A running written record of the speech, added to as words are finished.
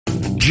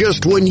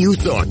just when you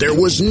thought there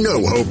was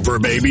no hope for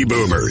baby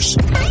boomers.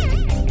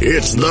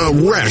 It's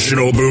the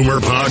Rational Boomer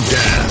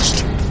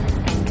Podcast.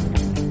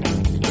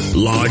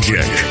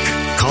 Logic,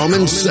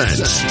 common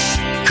sense,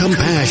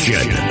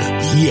 compassion.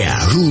 Yeah,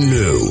 who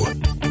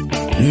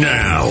knew?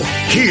 Now,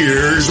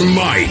 here's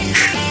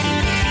Mike.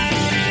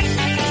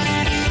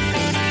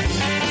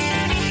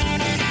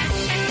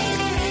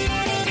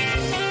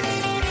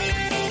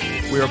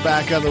 We are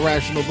back on the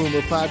Rational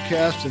Boomer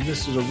Podcast, and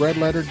this is a red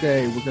letter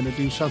day. We're going to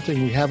do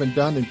something we haven't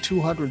done in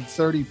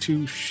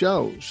 232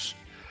 shows,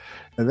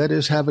 and that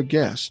is have a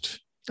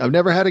guest. I've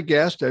never had a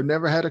guest. I've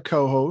never had a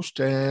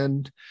co-host,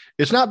 and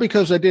it's not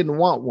because I didn't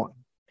want one.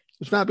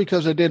 It's not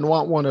because I didn't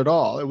want one at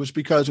all. It was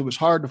because it was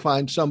hard to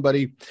find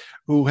somebody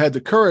who had the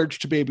courage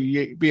to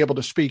be able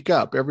to speak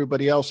up.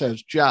 Everybody else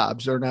has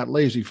jobs. They're not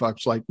lazy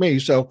fucks like me.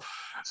 So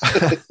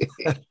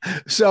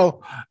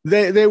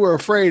they were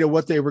afraid of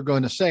what they were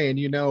going to say. And,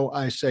 you know,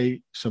 I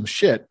say some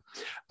shit.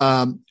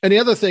 And the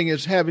other thing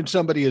is having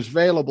somebody as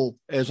available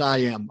as I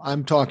am.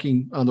 I'm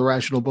talking on the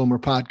Rational Boomer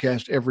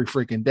Podcast every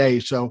freaking day.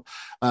 So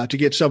to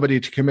get somebody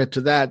to commit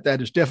to that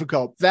is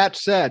difficult. That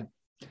said,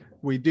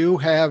 we do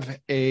have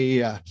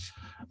a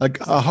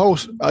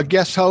host, a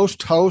guest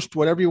host,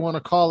 whatever you want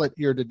to call it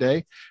here today.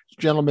 It's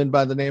a gentleman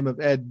by the name of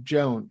Ed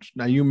Jones.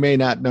 Now, you may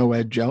not know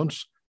Ed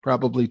Jones.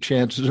 Probably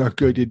chances are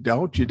good you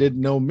don't. You didn't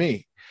know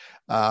me.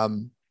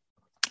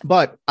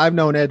 But I've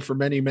known Ed for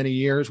many, many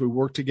years. We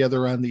worked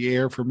together on the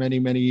air for many,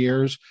 many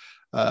years.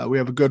 We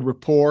have a good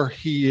rapport.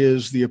 He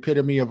is the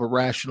epitome of a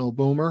rational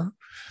boomer,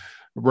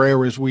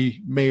 rare as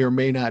we may or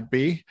may not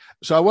be.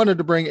 So I wanted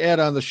to bring Ed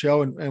on the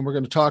show, and we're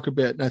going to talk a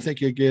bit. And I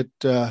think you'll get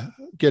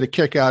a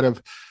kick out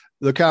of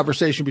the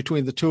conversation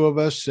between the two of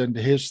us and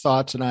his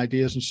thoughts and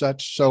ideas and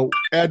such. So,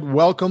 Ed,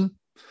 welcome.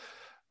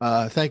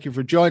 Thank you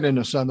for joining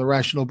us on the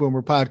Rational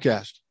Boomer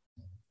Podcast.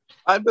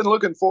 I've been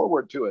looking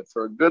forward to it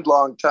for a good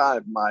long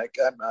time, Mike.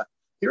 I'm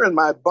here in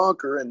my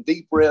bunker in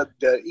deep red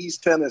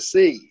East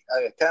Tennessee.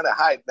 I kind of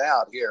hiding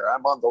out here.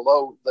 I'm on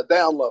the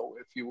down low,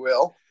 if you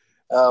will.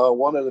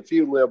 One of the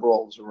few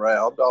liberals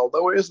around,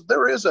 although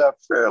there is a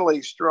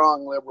fairly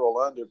strong liberal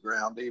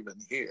underground even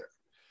here.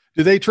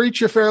 Do they treat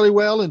you fairly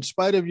well in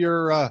spite of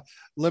your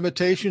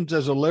limitations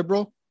as a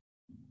liberal?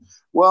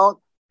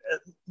 Well,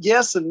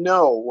 yes and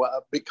no.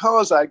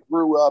 Because I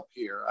grew up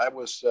here, I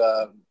was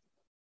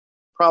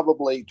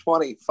probably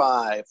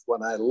 25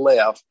 when I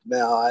left.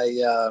 Now,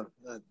 I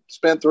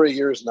spent 3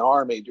 years in the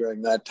Army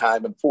during that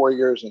time and 4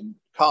 years in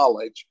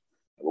college,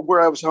 where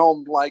I was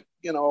home like,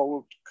 a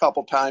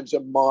couple times a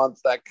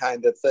month, that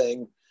kind of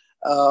thing.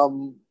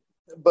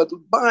 But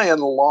by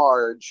and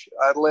large,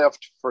 I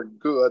left for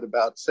good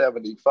about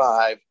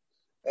 75.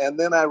 And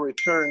then I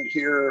returned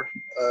here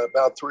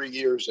about 3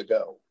 years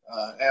ago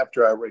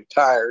after I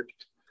retired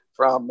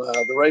from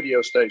the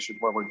radio station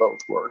where we both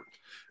worked.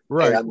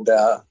 Right. And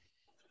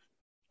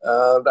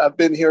I've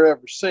been here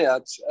ever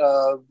since.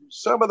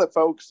 Some of the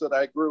folks that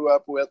I grew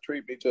up with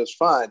treat me just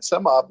fine.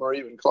 Some of them are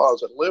even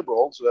closet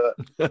liberals.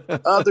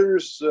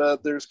 Others,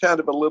 there's kind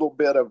of a little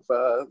bit of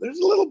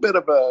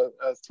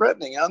a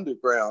threatening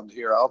underground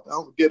here.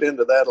 I'll get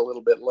into that a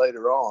little bit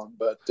later on.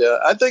 But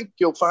I think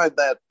you'll find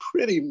that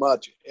pretty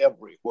much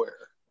everywhere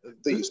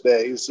these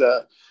days,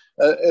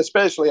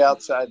 especially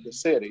outside the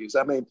cities.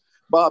 I mean,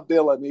 Bob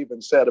Dylan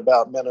even said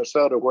about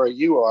Minnesota, where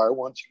you are,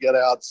 once you get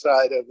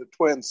outside of the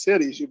Twin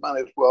Cities, you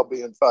might as well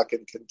be in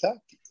fucking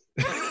Kentucky.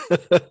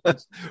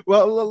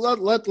 Well,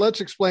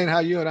 let's explain how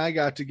you and I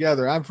got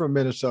together. I'm from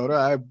Minnesota.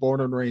 I'm born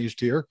and raised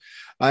here.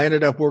 I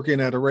ended up working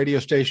at a radio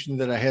station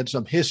that I had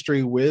some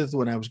history with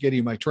when I was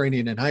getting my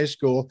training in high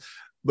school.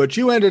 But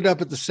you ended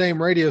up at the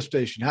same radio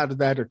station. How did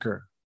that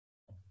occur?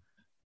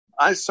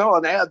 I saw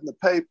an ad in the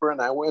paper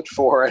and I went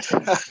for it.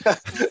 I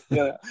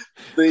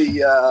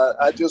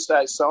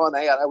saw an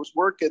ad. I was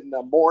working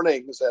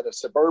mornings at a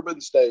suburban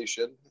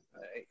station,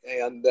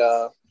 and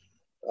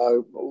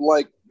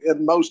like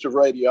in most of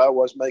radio, I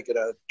was making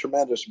a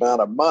tremendous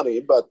amount of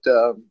money. But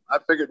I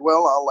figured,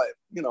 well, I'll let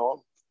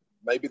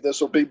maybe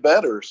this will be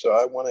better. So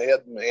I went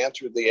ahead and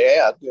answered the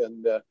ad,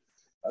 and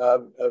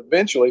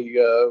eventually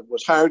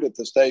was hired at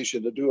the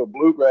station to do a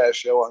bluegrass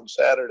show on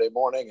Saturday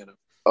morning and a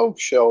folk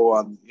show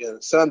on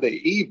Sunday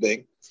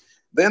evening.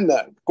 Then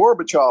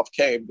Gorbachev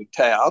came to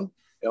town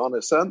on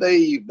a Sunday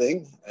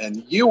evening,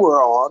 and you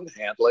were on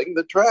handling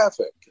the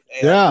traffic.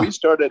 And we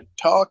started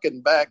talking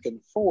back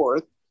and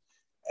forth.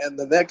 And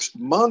the next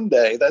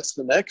Monday, that's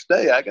the next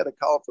day, I got a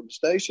call from the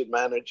station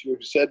manager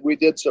who said we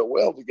did so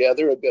well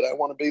together that I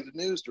want to be the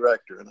news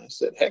director. And I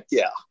said, heck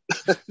yeah.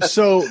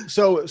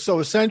 So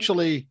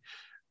essentially,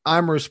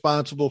 I'm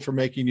responsible for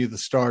making you the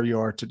star you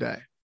are today.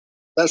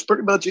 That's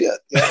pretty much it.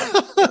 Yeah.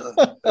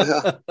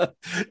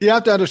 You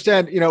have to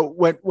understand,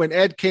 when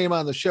Ed came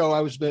on the show,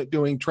 I was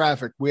doing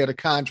traffic. We had a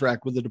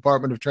contract with the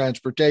Department of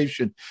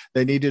Transportation.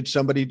 They needed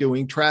somebody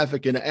doing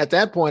traffic. And at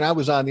that point, I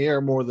was on the air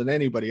more than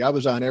anybody. I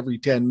was on every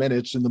 10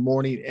 minutes in the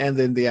morning and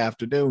in the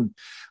afternoon.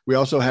 We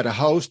also had a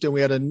host, and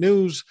we had a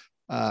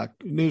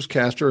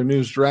newscaster, a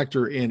news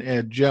director in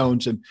Ed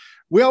Jones. And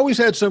we always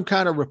had some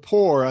kind of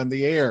rapport on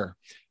the air.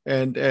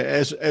 And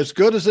as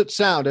good as it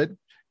sounded,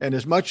 and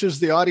as much as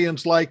the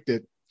audience liked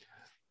it,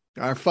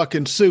 our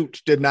fucking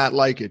suits did not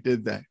like it,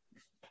 did they?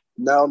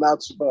 No,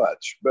 not so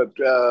much. But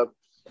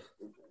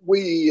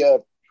we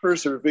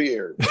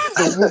persevered.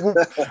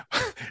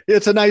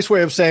 It's a nice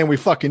way of saying we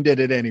fucking did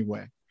it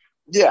anyway.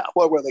 Yeah.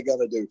 What were they going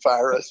to do?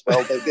 Fire us?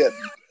 Well, they didn't.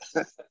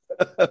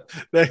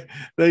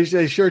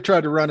 they sure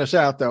tried to run us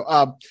out,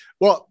 though.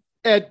 Well,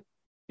 Ed,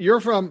 you're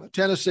from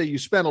Tennessee. You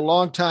spent a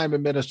long time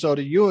in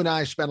Minnesota. You and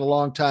I spent a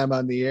long time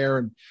on the air,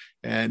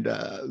 and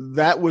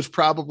that was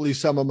probably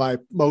some of my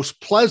most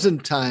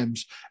pleasant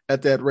times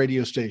at that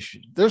radio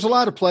station. There's a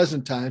lot of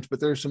pleasant times, but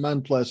there's some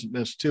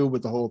unpleasantness too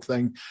with the whole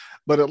thing.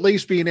 But at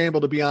least being able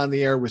to be on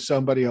the air with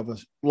somebody of a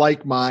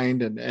like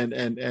mind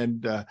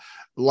and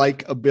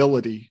like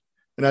ability,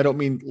 and I don't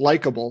mean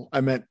likable,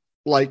 I meant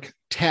like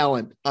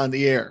talent on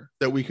the air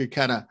that we could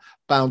kind of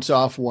bounce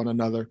off one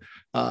another.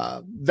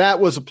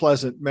 That was a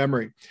pleasant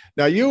memory.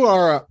 Now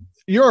you're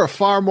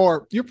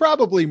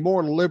probably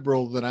more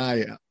liberal than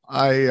I am.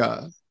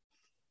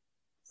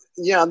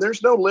 Yeah, and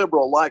there's no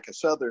liberal like a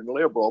Southern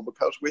liberal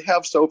because we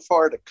have so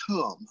far to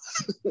come.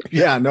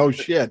 Yeah, no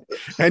shit.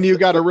 And you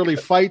got to really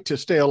fight to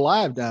stay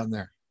alive down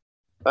there.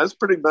 That's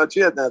pretty much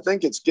it. And I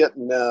think it's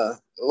getting,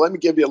 let me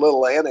give you a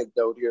little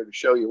anecdote here to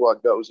show you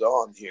what goes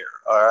on here.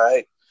 All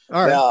right.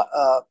 Now,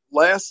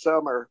 last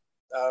summer,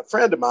 a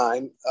friend of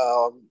mine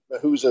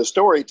who's a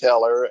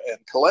storyteller and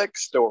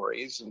collects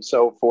stories and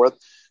so forth,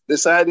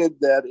 decided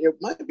that it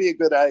might be a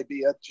good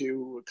idea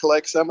to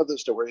collect some of the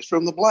stories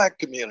from the Black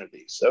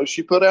community. So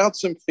she put out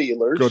some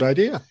feelers. Good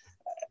idea.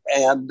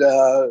 And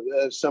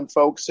some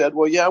folks said,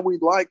 well, yeah,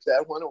 we'd like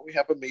that. Why don't we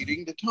have a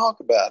meeting to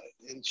talk about it?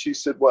 And she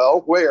said,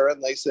 well, where?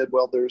 And they said,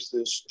 well, there's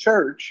this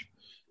church.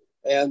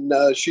 And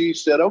she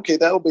said, okay,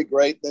 that'll be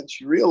great. Then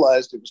she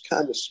realized it was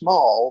kind of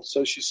small.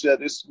 So she said,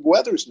 this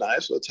weather's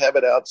nice. Let's have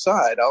it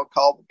outside. I'll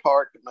call the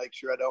park and make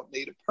sure I don't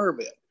need a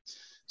permit.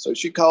 So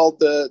she called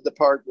the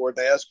park board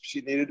and asked if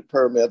she needed a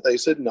permit. They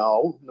said,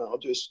 no,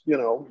 just,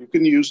 you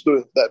can use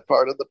that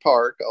part of the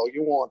park all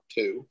you want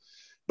to.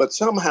 But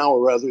somehow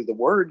or other, the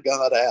word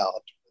got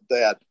out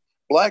that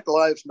Black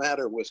Lives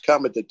Matter was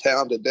coming to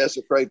town to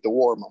desecrate the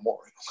war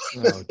memorial.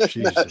 Oh,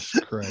 Jesus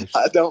Christ.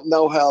 I don't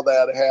know how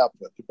that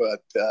happened,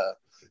 but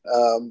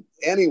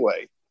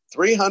anyway,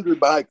 300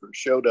 bikers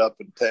showed up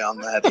in town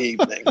that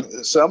evening,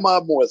 some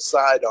of them with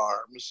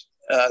sidearms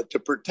to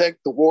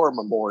protect the war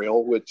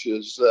memorial, which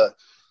is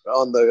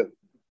on the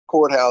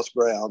courthouse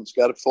grounds,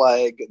 got a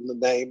flag and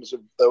the names of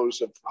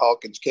those of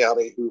Hawkins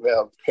County who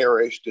have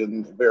perished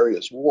in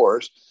various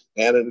wars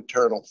and an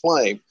eternal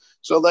flame.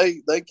 So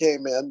they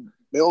came in,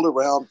 milled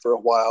around for a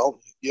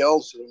while,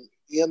 yelled some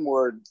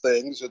inward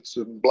things at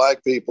some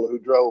Black people who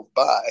drove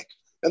by.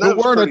 And they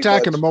weren't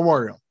attacking the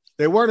memorial.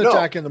 They weren't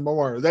attacking the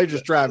memorial. They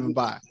just driving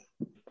by.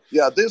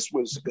 Yeah,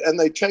 and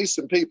they chased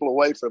some people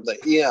away from the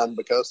inn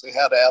because they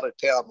had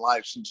out-of-town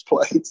license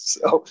plates.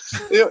 So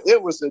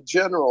it was a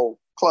general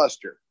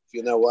cluster, if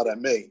you know what I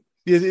mean.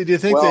 Do you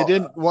think they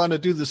didn't want to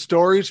do the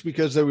stories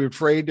because they were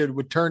afraid it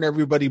would turn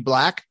everybody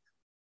black?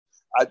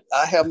 I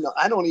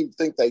don't even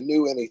think they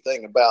knew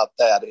anything about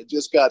that. It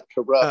just got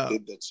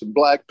corrupted that some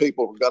Black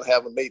people were going to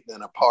have a meeting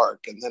in a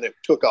park, and then it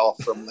took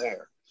off from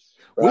there.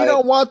 Right? We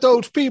don't want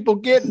those people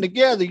getting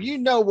together. You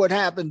know what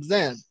happens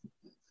then.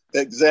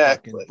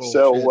 Exactly.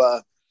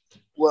 So,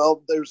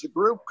 there's a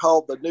group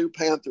called the New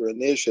Panther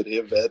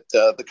Initiative at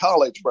the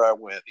college where I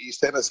went,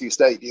 East Tennessee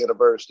State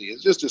University.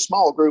 It's just a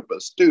small group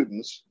of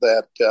students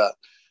that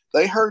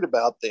they heard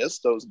about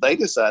this. So they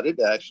decided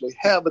to actually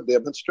have a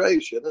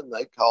demonstration, and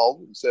they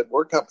called and said,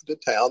 we're coming to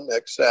town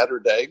next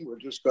Saturday. We're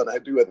just going to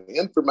do an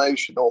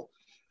informational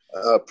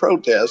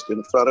protest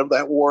in front of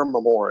that war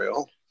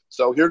memorial.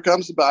 So here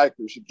comes the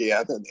bikers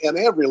again, and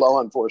every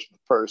law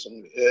enforcement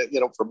person,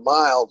 for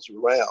miles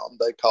around,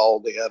 they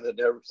called in and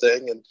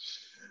everything. And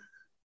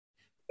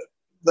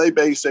they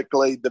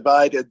basically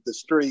divided the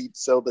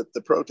streets so that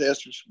the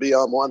protesters would be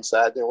on one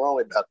side. There were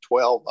only about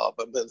 12 of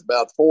them and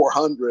about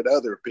 400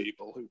 other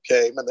people who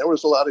came. And there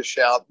was a lot of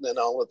shouting and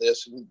all of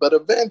this. But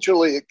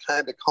eventually it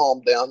kind of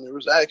calmed down. There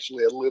was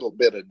actually a little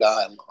bit of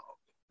dialogue.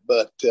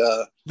 But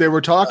they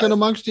were talking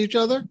amongst each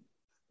other?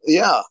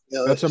 Yeah.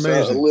 That's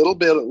amazing. A little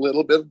bit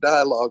of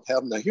dialogue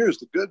happened. Now, here's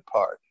the good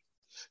part.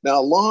 Now,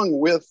 along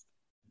with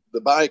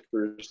the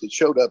bikers that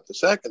showed up the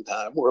second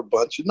time were a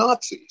bunch of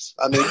Nazis.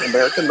 I mean,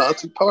 American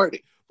Nazi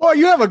Party. Well,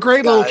 you have a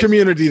great little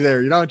community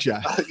there, don't you?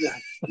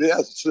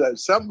 Yes,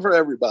 something for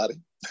everybody.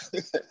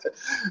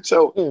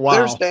 So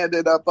they're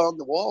standing up on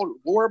the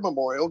war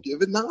memorial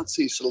giving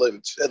Nazi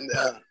salutes. And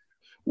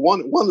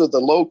one of the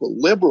local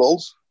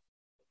liberals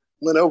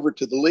went over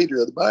to the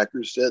leader of the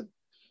bikers and said,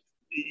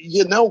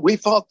 we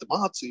fought the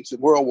Nazis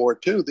in World War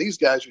II. These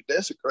guys are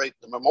desecrating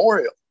the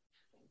memorial.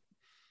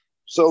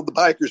 So the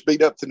bikers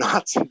beat up the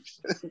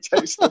Nazis and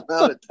chased them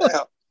out of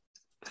town.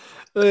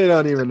 They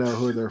don't even know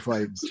who they're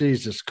fighting.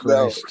 Jesus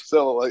Christ. No,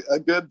 so a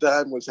good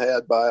time was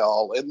had by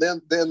all. And then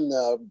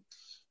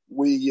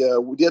we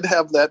did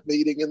have that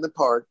meeting in the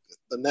park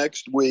the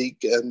next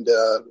week, and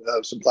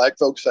some Black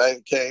folks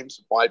came,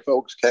 some white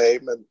folks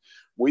came, and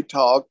we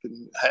talked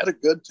and had a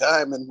good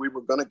time, and we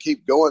were going to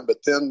keep going. But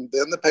then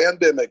the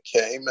pandemic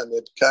came, and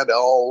it kind of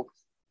all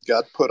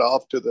got put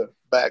off to the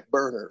back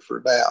burner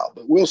for now.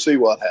 But we'll see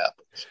what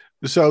happens.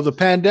 So the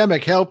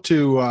pandemic helped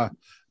to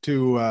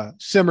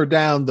simmer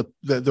down the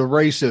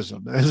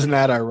racism. Isn't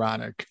that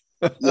ironic?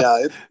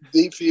 Yeah, it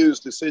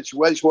defused the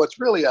situation. What's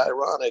really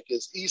ironic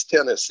is East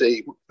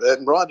Tennessee,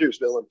 and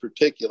Rogersville in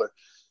particular,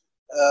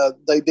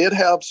 they did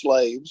have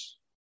slaves,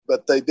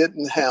 but they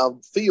didn't have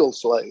field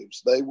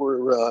slaves. They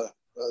were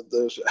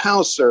the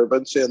house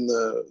servants in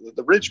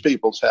the rich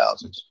people's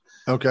houses.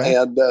 Okay.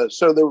 And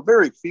so there were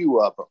very few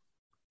of them.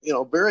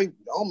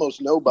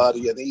 Almost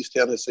nobody in East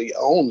Tennessee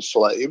owned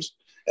slaves.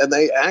 And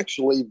they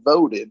actually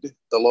voted.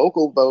 The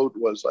local vote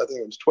was, I think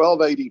it was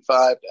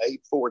 1285 to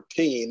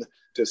 814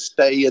 to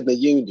stay in the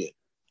Union.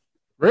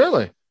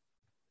 Really?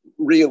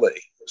 Really.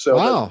 So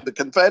wow. the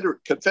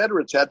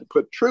Confederates had to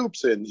put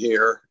troops in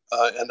here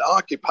and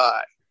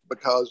occupy,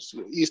 because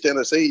East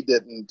Tennessee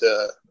didn't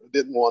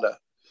want to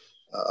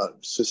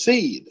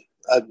secede.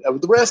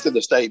 The rest of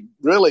the state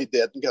really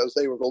didn't, because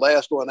they were the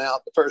last one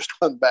out, the first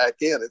one back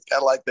in. It's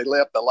kind of like they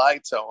left the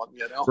lights on,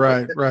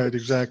 Right,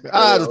 exactly.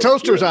 The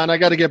toaster's on. I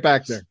got to get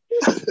back there.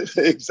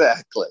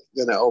 Exactly,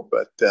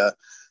 but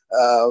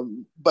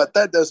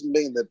that doesn't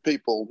mean that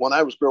people, when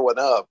I was growing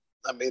up,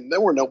 I mean, there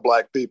were no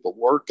black people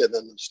working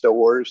in the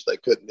stores. They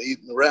couldn't eat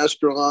in the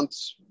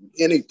restaurants,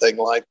 anything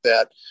like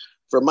that.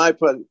 From my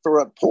front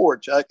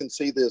porch, I can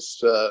see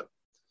this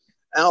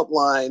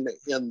outline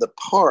in the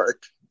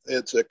park.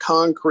 It's a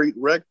concrete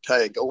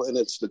rectangle, and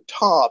it's the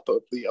top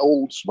of the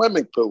old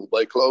swimming pool.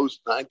 They closed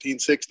in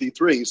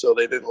 1963, so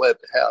they didn't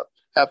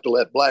have to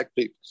let black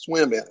people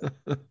swim in it.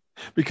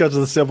 Because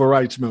of the civil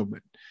rights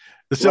movement.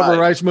 The civil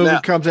rights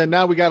movement comes in.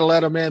 Now we got to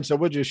let them in, so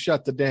we'll just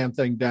shut the damn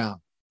thing down.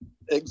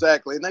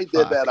 Exactly. And they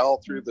did that all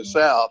through the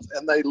South.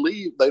 And they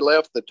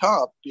left the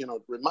top,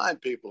 to remind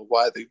people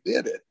why they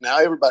did it. Now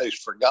everybody's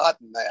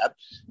forgotten that.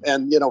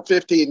 And,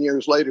 15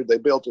 years later, they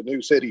built a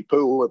new city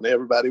pool and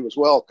everybody was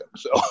welcome.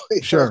 So,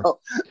 sure.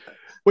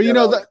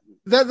 Well,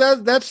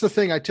 that's the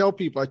thing I tell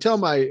people. I tell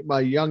my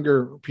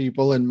younger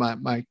people and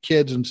my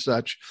kids and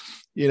such,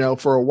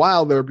 for a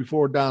while there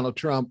before Donald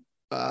Trump,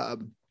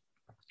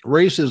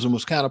 racism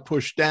was kind of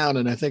pushed down.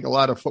 And I think a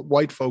lot of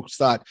white folks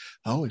thought,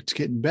 oh, it's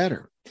getting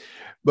better.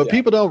 But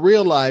people don't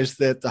realize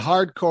that the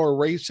hardcore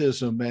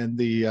racism and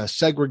the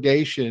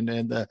segregation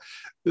and the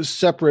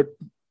separate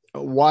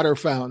water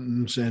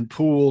fountains and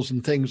pools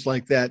and things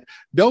like that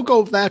don't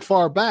go that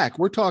far back.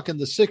 We're talking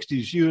the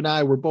 60s. You and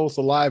I were both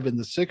alive in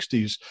the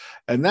 60s.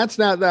 And that's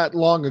not that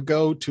long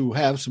ago to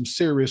have some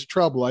serious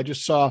trouble. I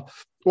saw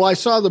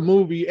the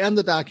movie and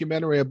the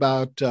documentary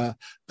about the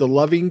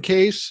Loving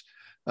case.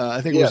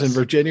 I think it was in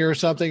Virginia or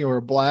something, or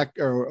a black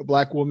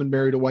woman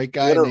married a white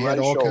guy and they had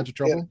all kinds of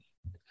trouble.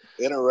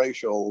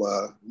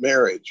 Interracial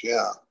marriage.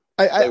 Yeah.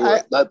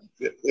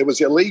 It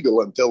was illegal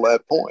until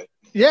that point.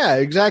 Yeah,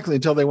 exactly.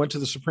 Until they went to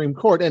the Supreme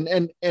Court.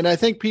 And I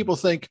think people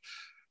think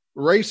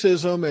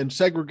racism and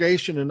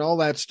segregation and all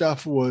that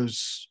stuff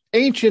was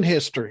ancient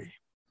history.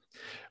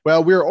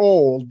 Well, we're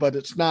old, but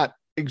it's not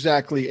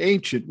exactly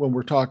ancient when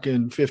we're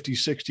talking 50,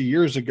 60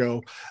 years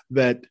ago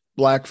that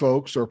black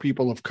folks or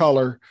people of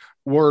color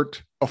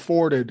weren't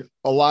afforded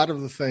a lot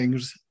of the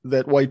things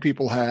that white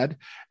people had.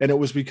 And it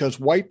was because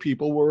white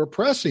people were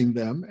oppressing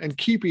them and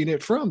keeping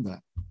it from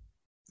them.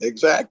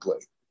 Exactly.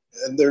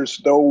 And there's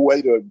no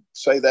way to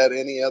say that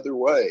any other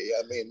way.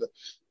 I mean,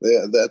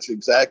 that's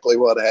exactly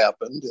what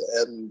happened.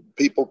 And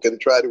people can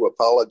try to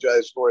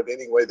apologize for it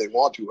any way they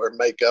want to, or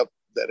make up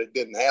that it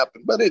didn't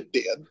happen, but it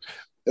did.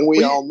 And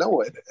we all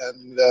know it.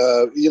 And,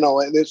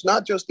 and it's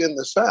not just in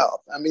the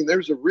South. I mean,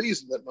 there's a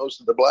reason that most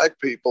of the black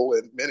people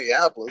in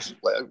Minneapolis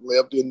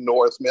lived in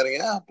North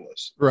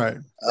Minneapolis. Right.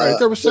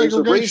 There was there's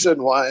a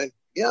reason why,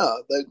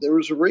 there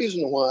was a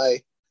reason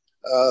why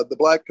the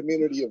black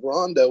community of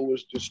Rondo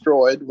was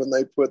destroyed when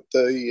they put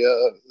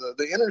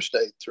the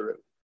interstate through.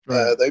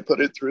 Right. They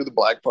put it through the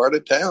black part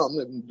of town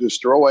and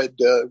destroyed.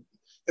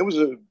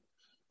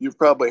 You've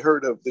probably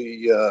heard of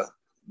the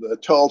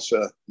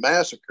Tulsa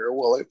massacre.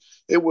 Well,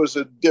 it was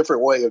a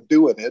different way of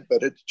doing it,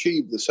 but it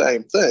achieved the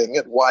same thing.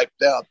 It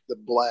wiped out the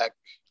black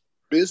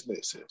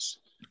businesses.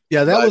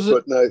 Yeah, that was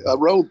putting a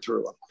road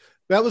through them.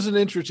 That was an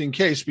interesting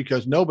case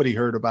because nobody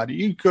heard about it.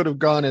 You could have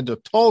gone into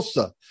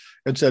Tulsa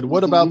and said,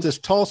 what about this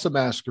Tulsa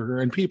massacre?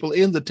 And people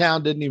in the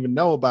town didn't even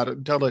know about it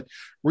until it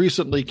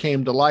recently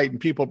came to light and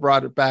people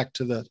brought it back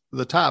to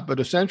the top. But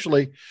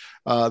essentially,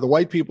 the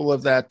white people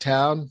of that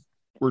town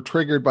were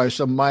triggered by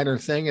some minor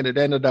thing, and it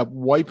ended up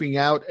wiping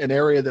out an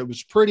area that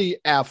was pretty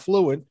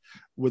affluent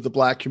with the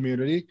black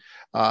community,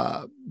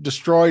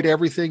 destroyed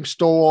everything,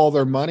 stole all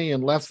their money,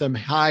 and left them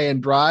high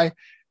and dry.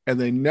 And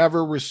they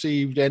never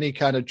received any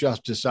kind of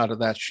justice out of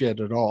that shit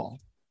at all.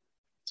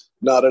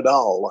 Not at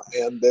all.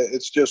 And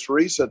it's just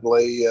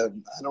recently, I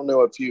don't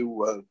know if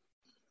you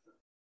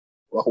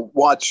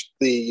watched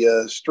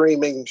the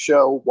streaming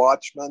show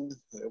Watchmen.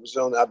 It was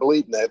on, I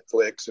believe,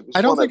 Netflix. It was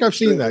I don't think I've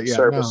seen that yet.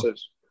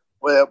 Services.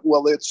 No.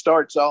 Well, it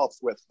starts off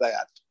with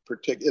that.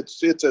 particular.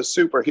 It's a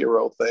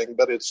superhero thing,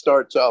 but it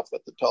starts off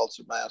with the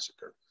Tulsa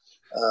Massacre.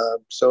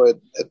 So it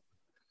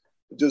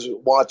just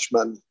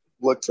Watchmen.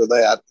 Look for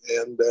that,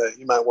 and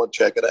you might want to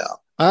check it out.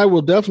 I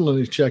will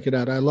definitely check it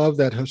out. I love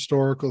that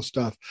historical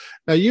stuff.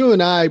 Now, you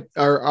and I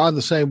are on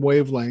the same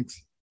wavelength,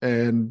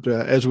 and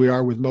as we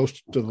are with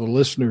most of the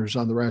listeners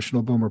on the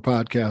Rational Boomer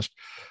podcast,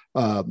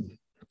 I've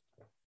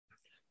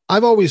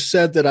always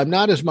said that I'm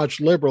not as much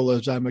liberal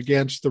as I'm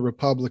against the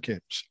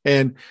Republicans.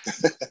 And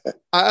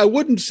I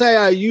wouldn't say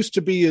I used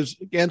to be as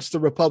against the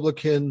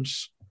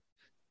Republicans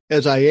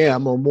as I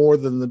am, or more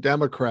than the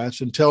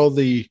Democrats, until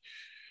the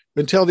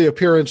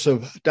appearance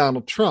of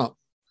Donald Trump.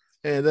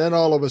 And then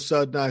all of a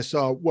sudden I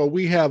saw, well,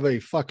 we have a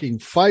fucking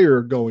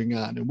fire going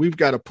on and we've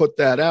got to put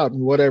that out,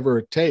 and whatever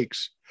it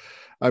takes.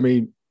 I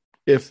mean,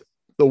 if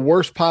the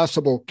worst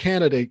possible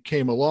candidate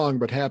came along,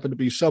 but happened to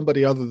be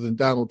somebody other than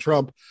Donald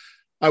Trump,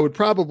 I would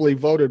probably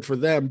voted for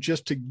them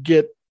just to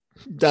get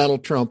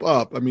Donald Trump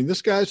up. I mean,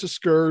 this guy's a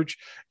scourge.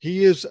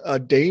 He is a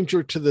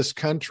danger to this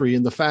country.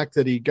 And the fact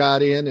that he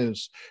got in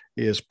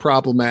is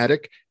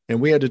problematic. And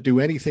we had to do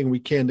anything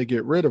we can to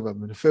get rid of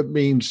him. And if it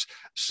means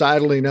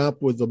sidling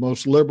up with the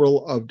most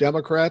liberal of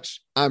Democrats,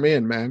 I'm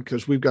in, man,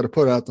 because we've got to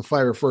put out the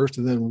fire first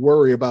and then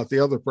worry about the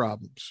other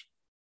problems.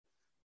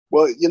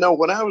 Well,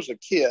 when I was a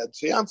kid,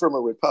 see, I'm from a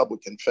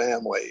Republican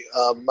family.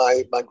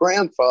 My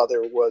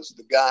grandfather was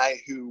the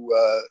guy who,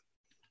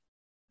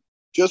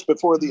 just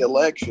before the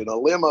election, a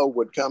limo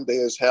would come to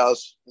his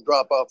house and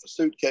drop off a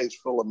suitcase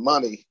full of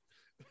money,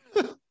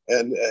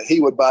 and he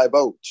would buy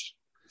votes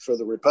for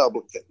the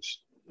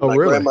Republicans. Oh, my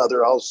really?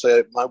 grandmother always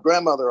said,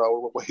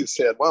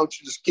 why don't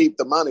you just keep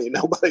the money?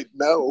 Nobody'd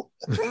know.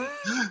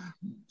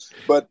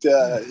 But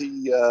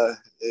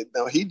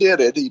he did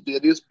it. He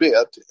did his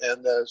bit.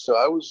 And so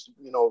I was,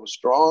 a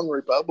strong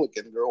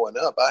Republican growing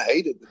up. I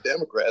hated the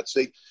Democrats.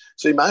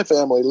 See, my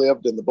family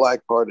lived in the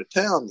black part of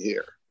town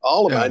here.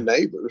 All of my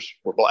neighbors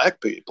were black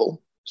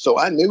people. So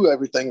I knew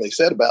everything they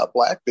said about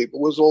black people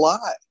was a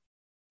lie.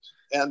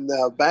 And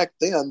back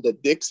then, the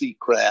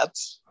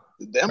Dixiecrats,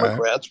 the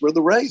Democrats, were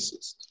the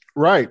racists.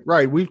 Right.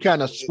 We've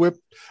kind of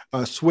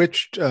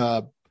switched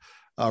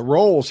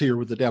roles here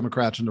with the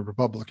Democrats and the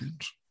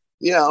Republicans.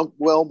 Yeah,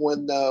 well,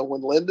 when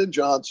Lyndon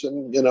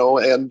Johnson,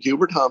 and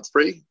Hubert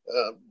Humphrey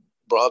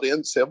brought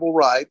in civil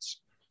rights,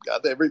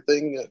 got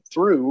everything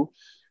through,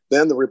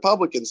 then the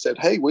Republicans said,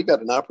 hey, we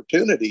got an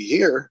opportunity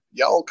here.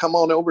 Y'all come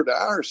on over to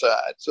our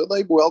side. So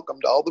they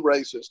welcomed all the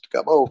racists to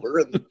come over,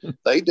 and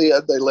they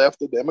did. They left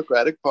the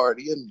Democratic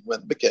Party and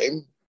went and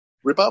became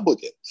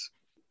Republicans.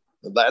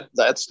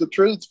 That's the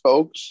truth,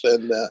 folks.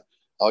 And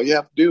all you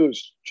have to do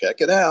is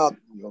check it out.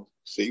 You'll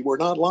see we're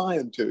not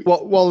lying to you.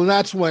 Well, and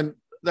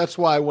that's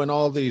why when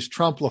all these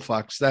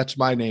Trumplafucks, that's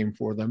my name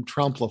for them,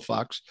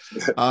 Trumplafucks,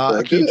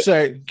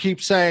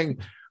 keep saying,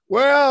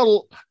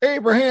 well,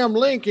 Abraham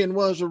Lincoln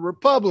was a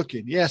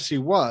Republican. Yes, he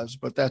was,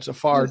 but that's a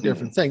far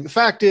different thing. The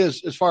fact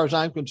is, as far as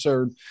I'm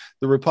concerned,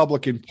 the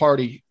Republican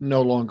Party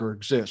no longer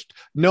exists.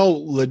 No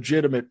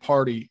legitimate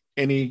party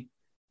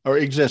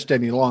exists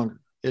any longer.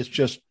 It's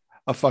just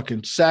a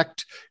fucking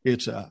sect.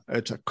 It's a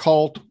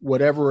cult,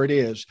 whatever it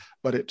is,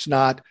 but it's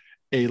not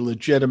a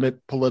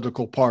legitimate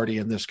political party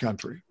in this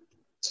country.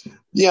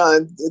 Yeah,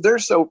 and they're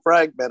so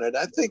fragmented.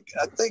 I think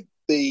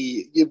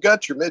you've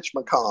got your Mitch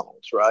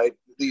McConnells, right?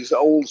 These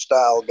old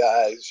style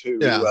guys who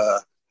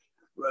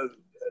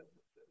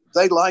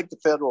they like the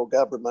federal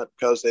government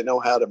because they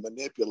know how to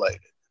manipulate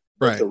it.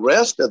 Right. But the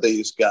rest of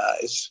these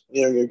guys,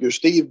 your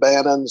Steve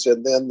Bannons,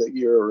 and then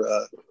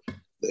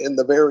in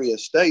the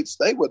various states,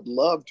 they would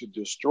love to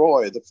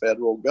destroy the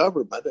federal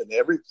government and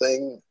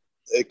everything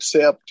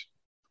except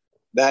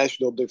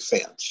national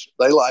defense.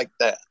 They like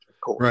that, of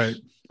course. Right.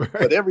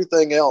 But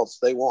everything else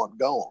they want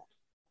gone.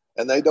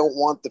 And they don't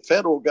want the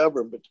federal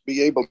government to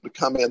be able to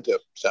come into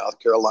South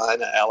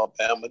Carolina,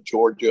 Alabama,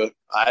 Georgia,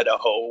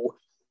 Idaho,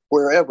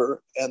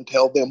 wherever, and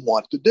tell them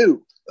what to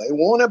do. They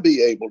want to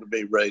be able to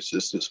be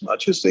racist as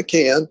much as they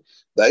can.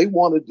 They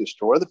want to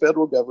destroy the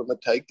federal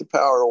government, take the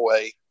power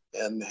away,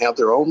 and have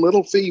their own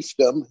little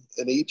fiefdom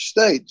in each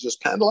state,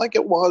 just kind of like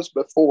it was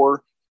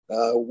before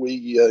we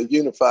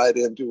unified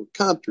into a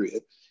country.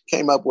 It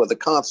came up with a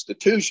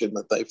constitution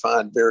that they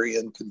find very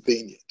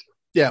inconvenient.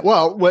 Yeah,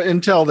 well,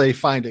 until they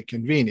find it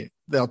convenient.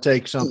 They'll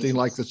take something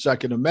like the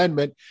Second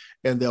Amendment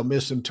and they'll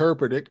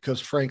misinterpret it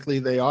because, frankly,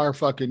 they are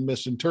fucking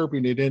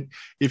misinterpreting it.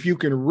 If you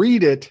can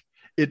read it,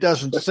 it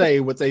doesn't say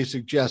what they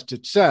suggest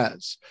it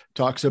says.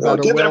 Talks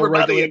about give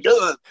everybody a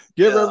gun.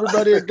 Give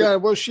everybody a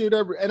gun. We'll shoot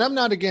and I'm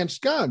not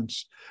against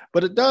guns,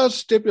 but it does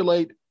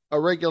stipulate a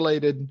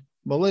regulated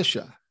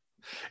militia.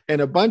 And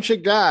a bunch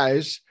of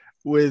guys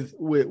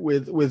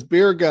with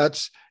beer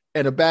guts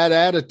and a bad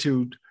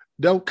attitude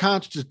don't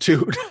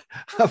constitute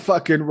a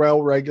fucking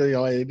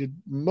well-regulated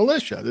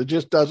militia. It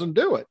just doesn't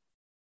do it.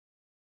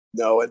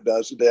 No, it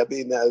doesn't. I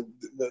mean,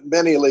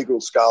 many legal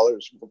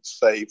scholars will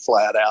say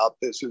flat out,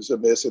 this is a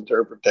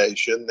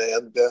misinterpretation,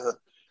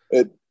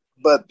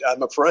 but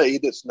I'm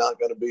afraid it's not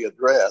going to be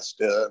addressed.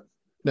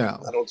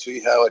 No. I don't see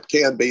how it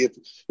can be.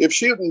 If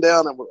shooting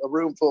down a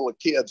room full of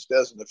kids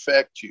doesn't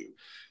affect you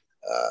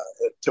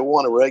to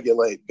want to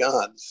regulate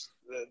guns,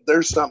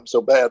 there's something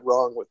so bad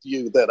wrong with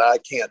you that I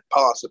can't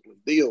possibly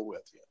deal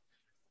with you.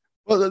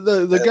 Well,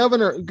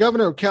 the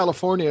governor of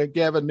California,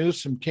 Gavin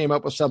Newsom, came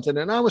up with something,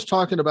 and I was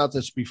talking about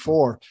this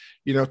before.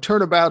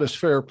 Turnabout is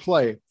fair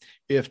play.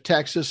 If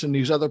Texas and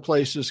these other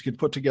places could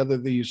put together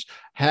these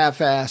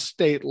half-ass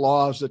state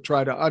laws that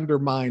try to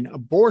undermine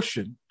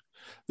abortion,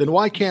 then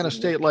why can't a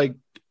state like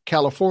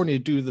California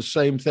do the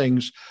same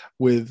things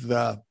with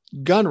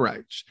gun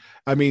rights?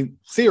 I mean,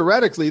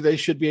 theoretically, they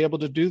should be able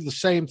to do the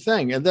same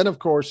thing. And then, of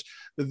course,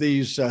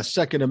 these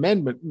Second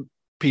Amendment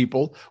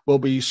people will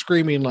be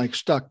screaming like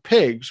stuck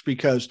pigs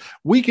because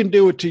we can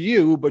do it to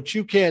you, but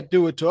you can't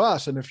do it to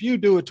us. And if you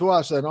do it to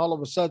us, then all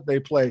of a sudden they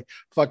play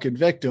fucking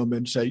victim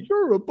and say,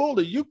 you're a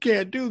bully. You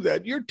can't do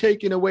that. You're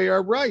taking away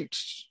our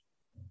rights.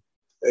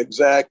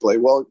 Exactly.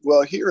 Well,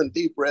 here in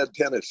Deep Red,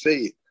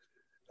 Tennessee,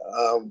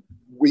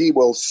 we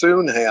will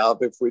soon have,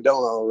 if we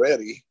don't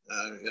already,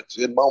 it's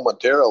in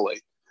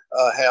momentarily,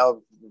 have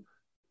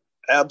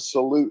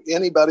absolute,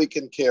 anybody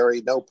can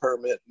carry, no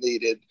permit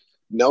needed,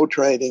 no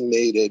training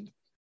needed.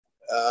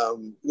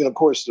 Of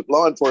course, the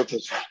law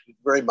enforcement is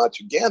very much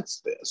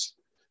against this,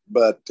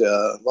 but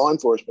law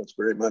enforcement's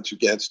very much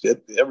against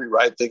it. Every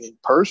right-thinking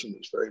person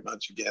is very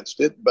much against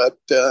it, but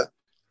the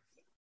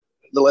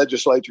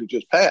legislature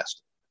just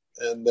passed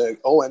it. And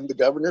the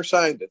governor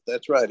signed it.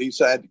 That's right. He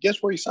signed it.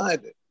 Guess where he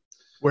signed it?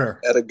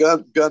 Where? At a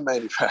gun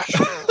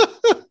manufacturer.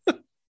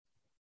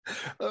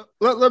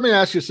 Let me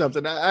ask you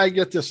something. I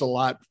get this a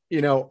lot.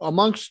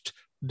 Amongst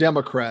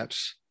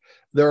Democrats,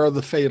 there are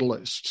the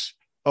fatalists.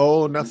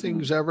 Oh,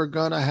 nothing's ever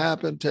going to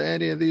happen to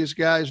any of these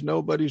guys.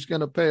 Nobody's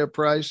going to pay a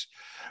price.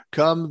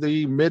 Come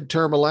the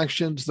midterm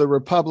elections, the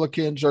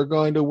Republicans are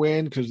going to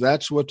win because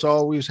that's what's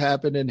always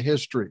happened in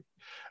history.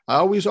 I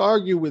always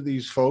argue with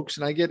these folks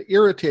and I get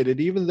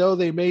irritated, even though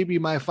they may be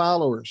my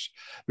followers,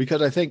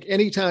 because I think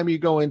anytime you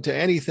go into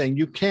anything,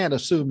 you can't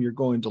assume you're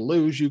going to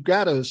lose. You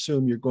got to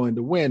assume you're going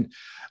to win.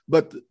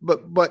 But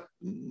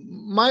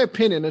my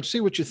opinion, and see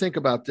what you think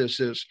about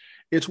this, is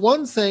it's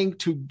one thing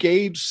to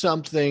gauge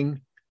something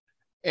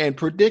and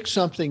predict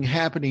something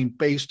happening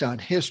based on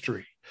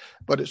history.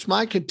 But it's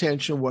my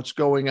contention what's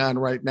going on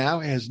right now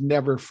has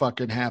never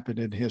fucking happened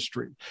in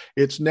history.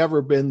 It's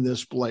never been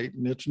this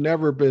blatant. It's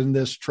never been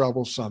this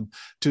troublesome.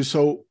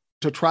 To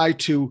try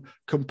to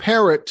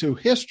compare it to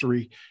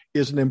history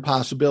is an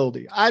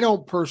impossibility. I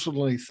don't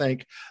personally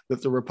think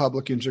that the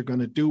Republicans are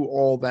going to do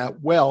all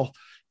that well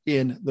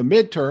in the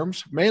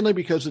midterms, mainly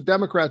because the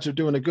Democrats are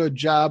doing a good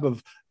job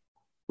of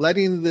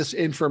letting this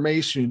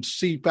information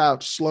seep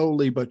out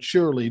slowly but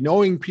surely,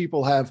 knowing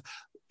people have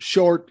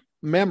short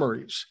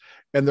memories,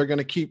 and they're going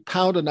to keep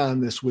pounding on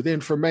this with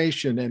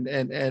information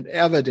and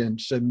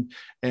evidence and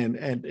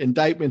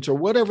indictments or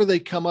whatever they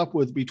come up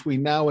with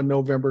between now and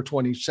November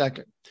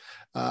 22nd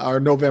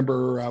or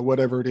November,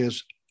 whatever it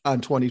is,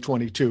 on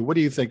 2022. What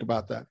do you think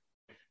about that?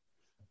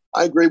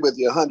 I agree with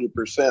you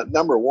 100%.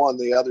 Number one,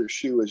 the other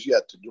shoe is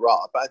yet to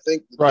drop. I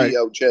think the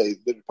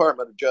DOJ, the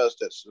Department of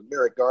Justice,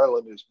 Merrick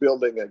Garland is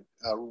building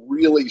a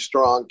really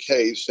strong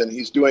case, and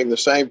he's doing the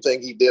same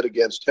thing he did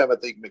against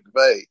Timothy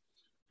McVeigh.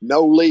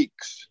 No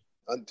leaks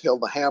until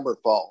the hammer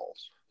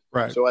falls.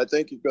 Right. So I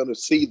think you're going to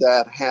see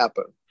that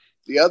happen.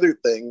 The other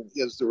thing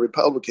is the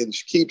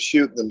Republicans keep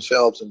shooting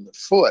themselves in the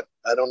foot.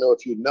 I don't know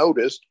if you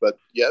noticed, but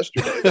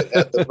yesterday they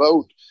had the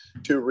vote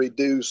to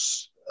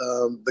reduce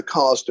the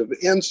cost of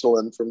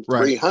insulin from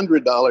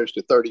 $300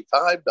 to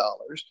 $35.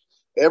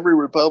 Every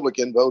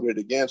Republican voted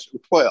against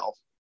 12.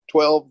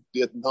 12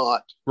 did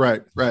not.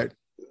 Right.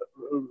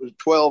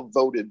 12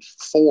 voted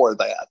for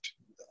that.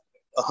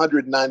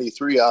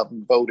 193 of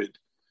them voted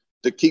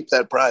to keep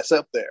that price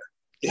up there,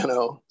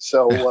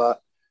 So,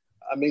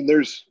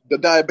 there's the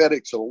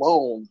diabetics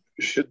alone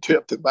should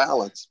tip the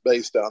balance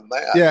based on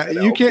that. Yeah,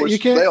 you can't.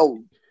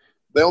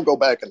 They'll go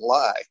back and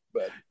lie,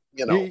 but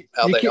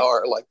how they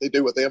are, like they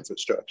do with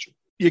infrastructure.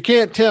 You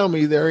can't tell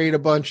me there ain't a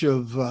bunch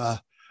of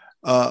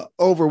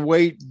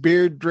overweight,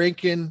 beer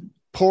drinking,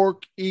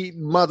 pork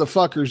eating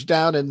motherfuckers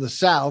down in the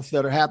South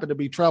that happen to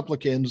be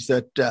Trumplicans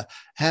that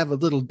have a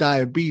little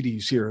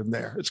diabetes here and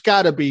there. It's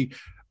got to be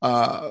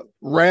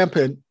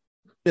rampant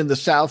in the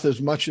South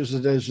as much as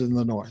it is in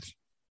the North.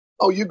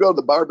 Oh, you go to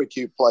the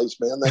barbecue place,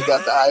 man. They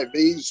got the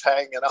IVs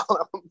hanging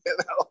on them,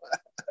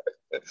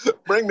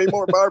 Bring me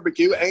more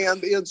barbecue and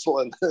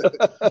insulin,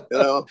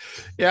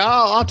 Yeah,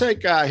 I'll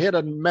take a hit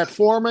of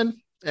metformin.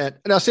 And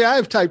now, see, I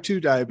have type 2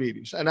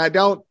 diabetes, and I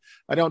don't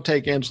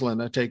take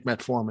insulin. I take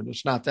metformin.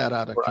 It's not that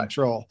out of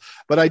control.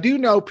 But I do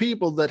know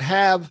people that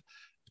have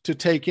to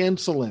take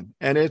insulin,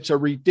 and it's a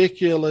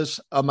ridiculous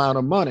amount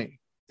of money.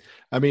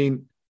 I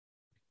mean,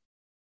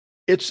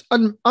 it's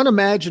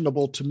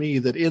unimaginable to me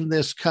that in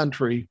this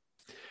country,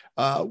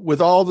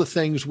 with all the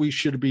things we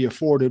should be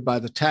afforded by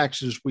the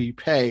taxes we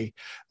pay,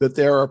 that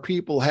there are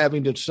people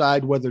having to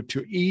decide whether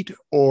to eat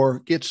or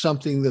get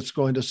something that's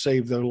going to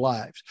save their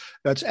lives.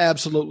 That's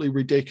absolutely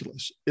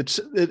ridiculous.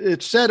 It's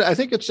said, I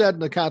think it said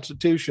in the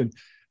Constitution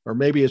or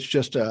maybe it's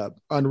just a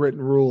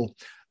unwritten rule,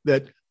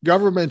 that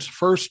government's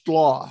first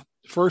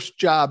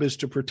job is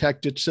to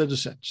protect its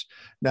citizens.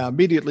 Now,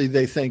 immediately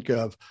they think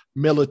of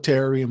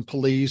military and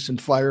police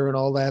and fire and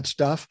all that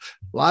stuff.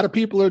 A lot of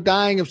people are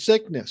dying of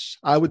sickness.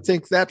 I would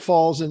think that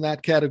falls in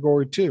that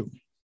category too.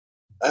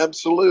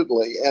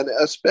 Absolutely. And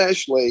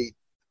especially,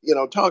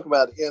 talk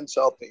about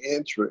insult to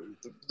injury.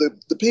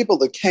 The people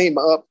that came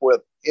up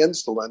with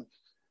insulin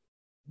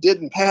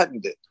didn't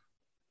patent it.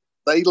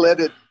 They let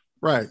it,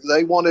 right.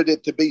 They wanted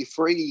it to be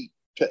free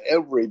to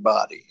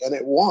everybody. And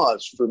it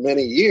was for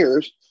many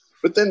years.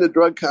 But then the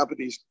drug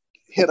companies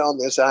hit on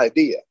this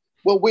idea.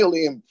 Well, we'll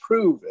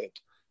improve it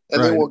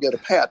and then we'll get a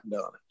patent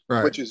on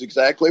it, which is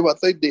exactly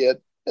what they did.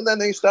 And then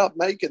they stopped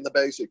making the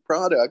basic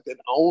product and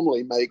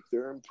only make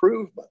their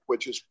improvement,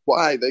 which is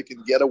why they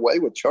can get away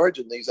with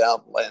charging these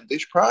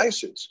outlandish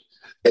prices.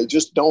 They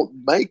just don't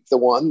make the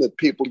one that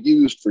people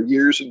used for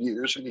years and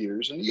years and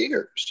years and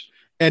years.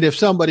 And if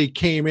somebody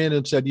came in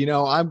and said,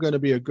 I'm going to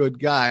be a good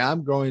guy,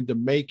 I'm going to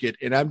make it,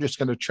 and I'm just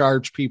going to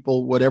charge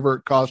people whatever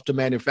it costs to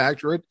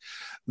manufacture it,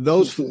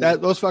 those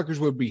fuckers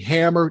would be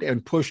hammered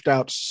and pushed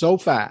out so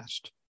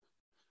fast.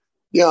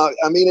 Yeah,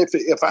 I mean,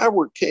 if I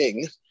were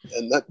king,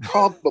 and that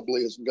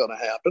probably isn't going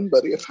to happen,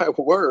 but if I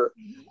were,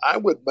 I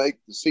would make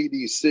the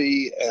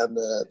CDC and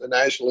the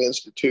National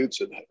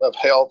Institutes of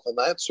Health and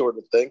that sort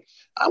of thing,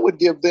 I would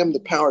give them the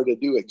power to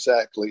do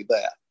exactly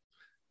that.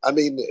 I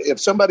mean,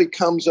 if somebody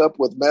comes up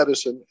with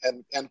medicine,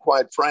 and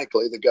quite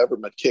frankly, the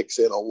government kicks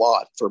in a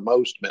lot for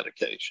most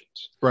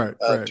medications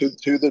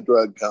to the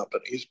drug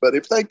companies. But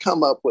if they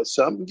come up with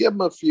something, give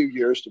them a few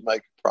years to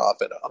make a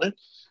profit on it,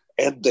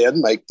 and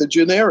then make the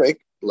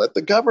generic, let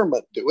the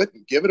government do it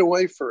and give it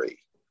away free.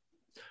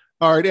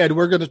 All right, Ed,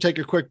 we're going to take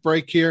a quick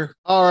break here.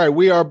 All right,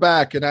 we are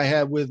back, and I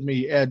have with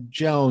me Ed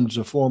Jones,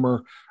 a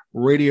former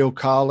radio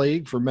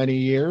colleague for many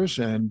years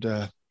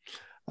and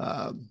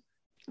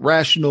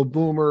rational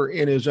boomer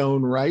in his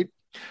own right.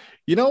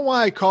 You know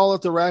why I call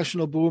it the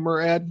rational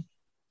boomer, Ed?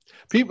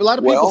 A lot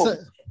of people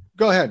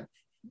go ahead.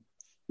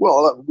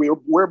 Well,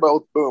 we're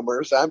both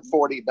boomers. I'm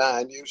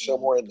 49. You're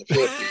somewhere in the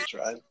 50s,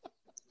 right?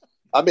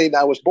 I mean,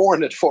 I was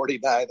born at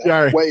 49.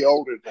 I'm way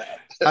older than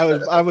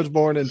that. I was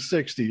born in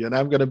 60, and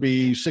I'm going to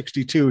be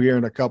 62 here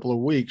in a couple of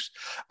weeks.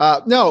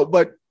 No,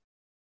 but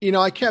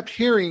I kept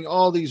hearing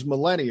all these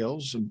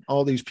millennials and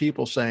all these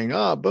people saying,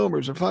 "Oh,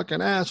 boomers are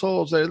fucking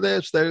assholes. They're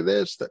this, they're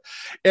this."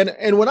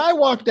 And when I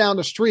walk down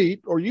the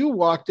street, or you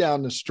walk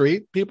down the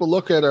street, people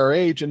look at our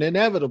age, and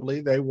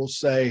inevitably they will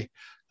say,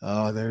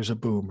 "Oh, there's a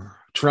boomer,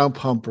 Trump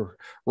humper,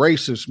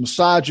 racist,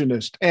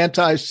 misogynist,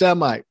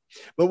 anti-Semite."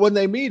 But when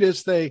they meet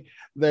us, they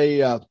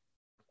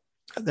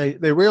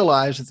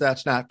realize that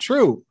that's not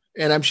true.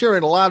 And I'm sure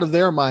in a lot of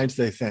their minds,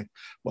 they think,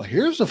 well,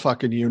 here's a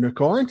fucking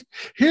unicorn.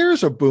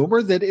 Here's a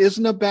boomer that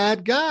isn't a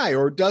bad guy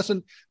or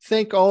doesn't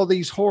think all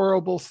these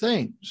horrible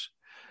things.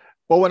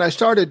 But when I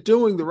started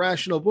doing the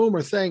Rational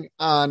Boomer thing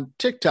on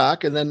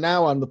TikTok and then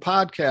now on the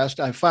podcast,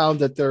 I found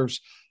that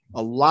there's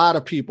a lot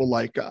of people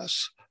like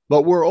us,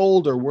 but we're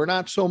older. We're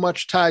not so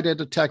much tied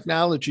into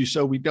technology,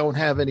 so we don't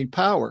have any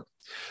power.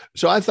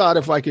 So I thought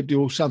if I could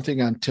do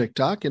something on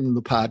TikTok and in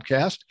the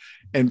podcast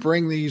and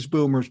bring these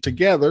boomers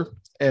together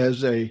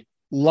as a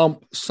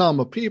lump sum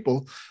of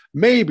people,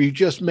 maybe,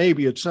 just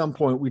maybe at some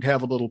point we'd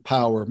have a little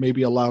power,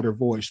 maybe a louder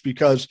voice,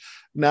 because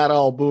not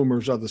all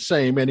boomers are the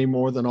same any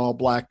more than all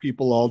Black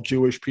people, all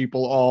Jewish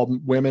people, all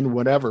women,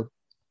 whatever,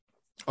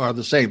 are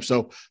the same.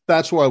 So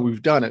that's why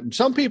we've done it. And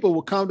some people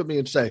will come to me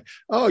and say,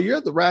 "Oh,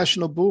 you're the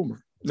rational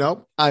boomer."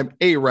 No, I'm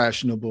a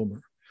rational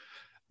boomer.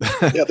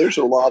 Yeah, there's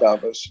a lot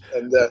of us.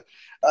 And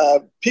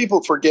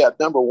people forget,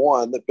 number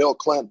one, that Bill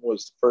Clinton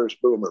was the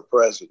first boomer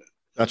president.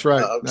 That's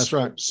right. That's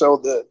right. So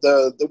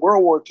the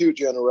World War II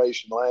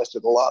generation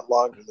lasted a lot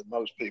longer than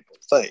most people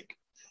think.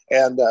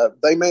 And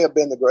they may have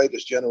been the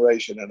greatest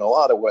generation in a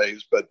lot of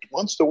ways, but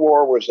once the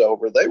war was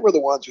over, they were the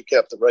ones who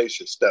kept the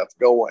racist stuff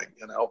going.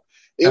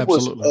 It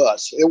Absolutely. was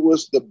us. It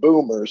was the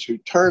boomers who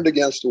turned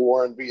against the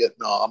war in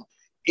Vietnam,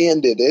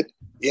 ended it,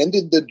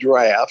 ended the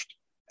draft,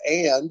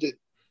 and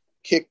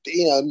kicked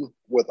in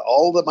with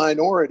all the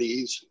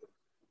minorities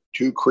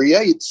to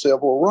create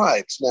civil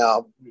rights.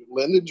 Now,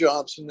 Lyndon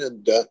Johnson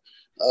and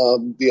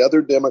the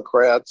other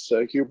Democrats,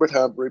 Hubert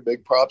Humphrey,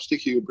 big props to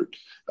Hubert.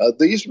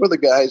 These were the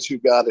guys who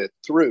got it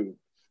through,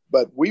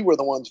 but we were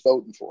the ones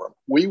voting for them.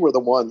 We were the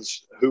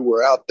ones who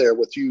were out there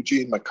with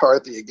Eugene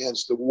McCarthy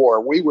against the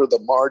war. We were the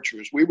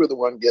marchers. We were the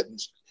one getting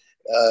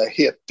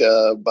hit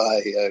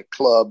by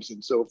clubs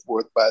and so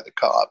forth by the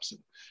cops.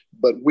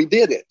 But we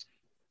did it.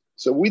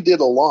 So we did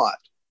a lot.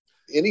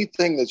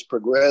 Anything that's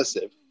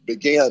progressive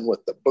began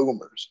with the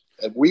boomers,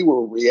 and we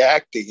were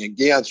reacting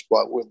against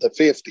what were the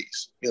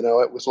 50s.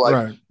 It was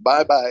like,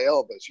 Bye-bye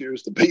Elvis,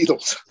 here's the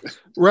Beatles.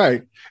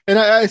 Right. And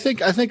I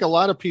think a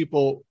lot of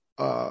people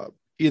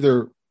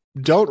either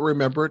don't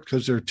remember it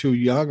because they're too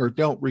young or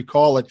don't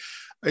recall it.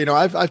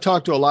 I've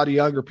talked to a lot of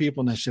younger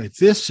people, and they say,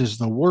 this is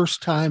the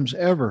worst times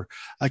ever.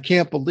 I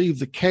can't believe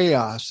the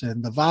chaos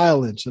and the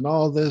violence and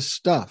all this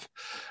stuff.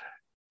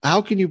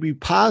 How can you be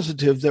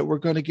positive that we're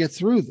going to get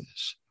through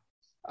this?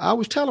 I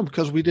always tell them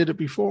because we did it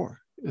before.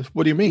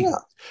 What do you mean? Yeah.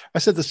 I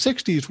said the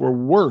 60s were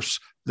worse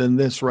than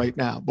this right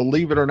now.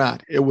 Believe it or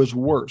not, it was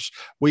worse.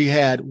 We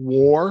had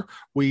war.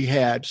 We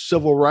had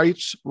civil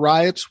rights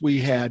riots. We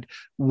had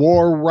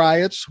war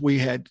riots. We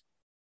had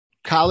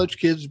college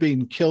kids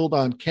being killed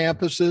on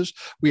campuses.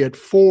 We had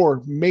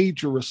 4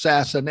 major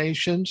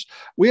assassinations.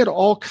 We had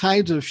all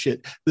kinds of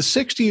shit. The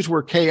 60s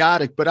were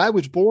chaotic, but I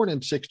was born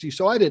in 60,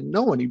 so I didn't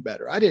know any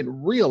better. I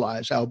didn't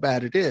realize how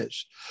bad it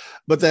is.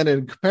 But then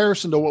in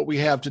comparison to what we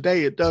have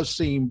today, it does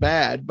seem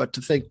bad, but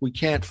to think we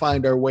can't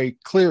find our way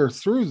clear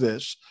through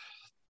this,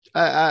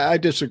 I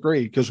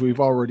disagree, because we've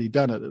already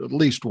done it at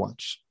least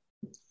once.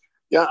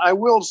 Yeah, I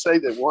will say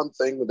that one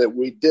thing that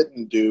we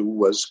didn't do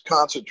was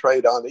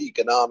concentrate on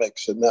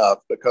economics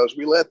enough, because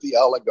we let the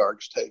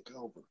oligarchs take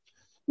over.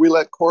 We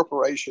let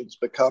corporations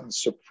become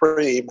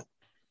supreme.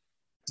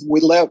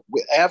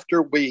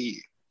 After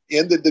we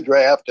ended the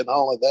draft and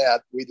all of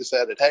that, we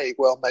decided, hey,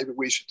 well, maybe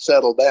we should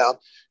settle down.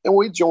 And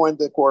we joined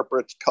the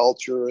corporate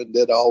culture and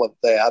did all of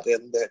that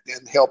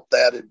and helped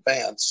that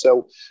advance.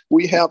 So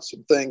we have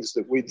some things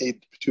that we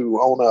need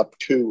to own up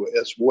to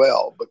as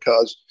well,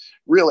 because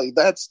really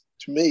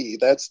to me,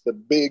 that's the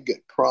big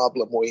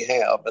problem we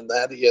have, and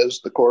that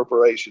is the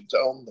corporations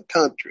own the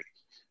country.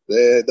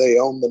 They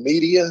own the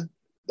media,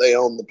 they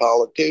own the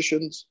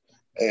politicians,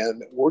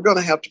 and we're going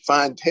to have to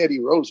find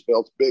Teddy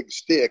Roosevelt's big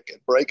stick and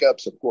break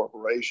up some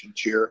corporations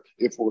here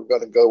if we're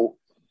going to go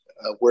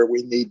where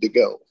we need to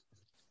go.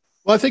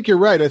 Well, I think you're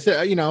right.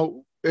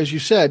 As you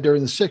said,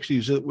 during the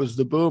 60s, it was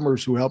the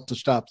boomers who helped to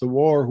stop the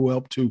war, who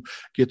helped to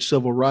get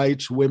civil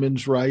rights,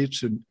 women's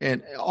rights,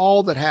 and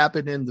all that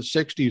happened in the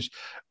 60s.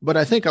 But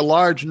I think a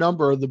large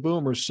number of the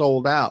boomers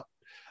sold out.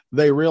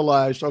 They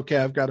realized, okay,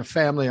 I've got a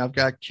family, I've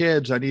got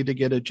kids, I need to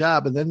get a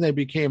job. And then they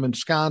became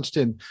ensconced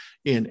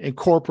in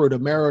corporate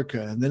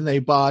America. And then they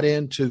bought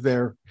into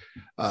their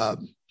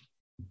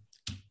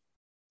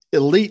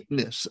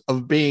eliteness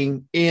of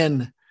being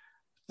in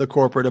the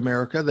corporate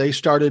America. They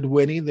started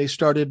winning, they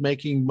started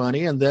making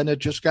money, and then it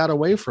just got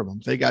away from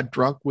them. They got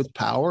drunk with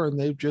power and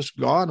they've just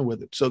gone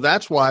with it. So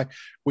that's why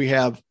we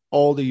have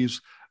all these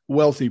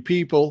wealthy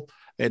people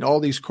and all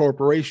these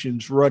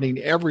corporations running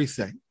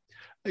everything.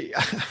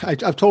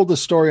 I've told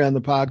this story on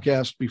the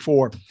podcast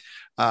before.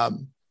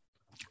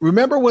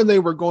 Remember when they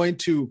were going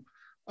to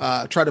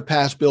try to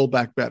pass Build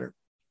Back Better?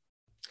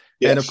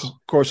 Yes. And of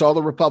course, all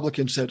the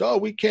Republicans said, oh,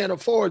 we can't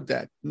afford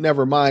that.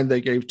 Never mind,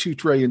 they gave $2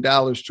 trillion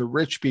to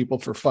rich people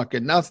for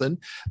fucking nothing.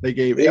 They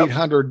gave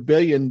 $800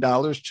 billion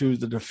to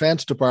the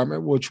Defense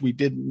Department, which we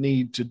didn't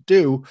need to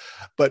do.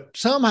 But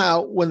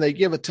somehow when they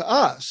give it to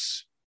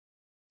us,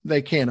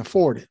 they can't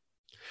afford it.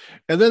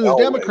 And then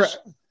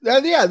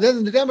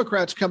the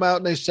Democrats come out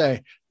and they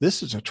say,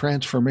 this is a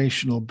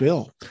transformational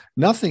bill.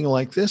 Nothing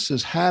like this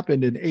has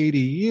happened in 80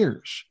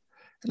 years.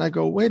 And I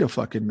go, wait a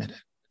fucking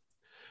minute.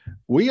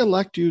 We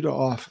elect you to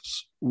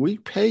office. We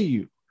pay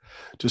you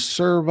to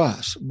serve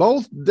us,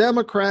 both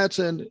Democrats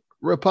and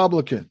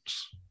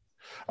Republicans.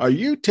 Are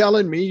you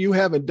telling me you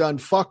haven't done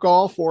fuck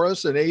all for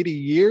us in 80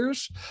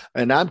 years?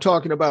 And I'm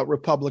talking about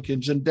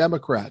Republicans and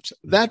Democrats.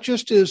 That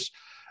just is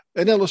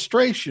an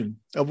illustration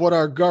of what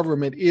our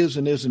government is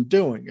and isn't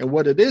doing. And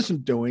what it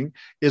isn't doing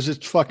is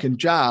its fucking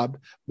job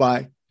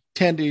by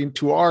tending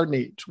to our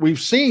needs. We've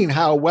seen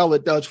how well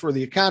it does for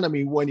the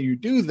economy when you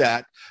do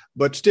that,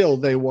 but still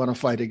they want to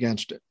fight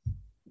against it.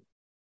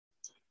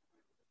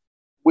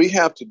 We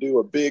have to do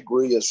a big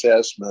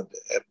reassessment,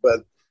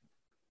 but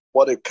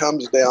what it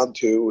comes down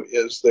to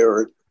is there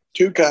are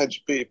 2 kinds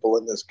of people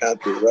in this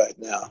country right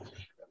now.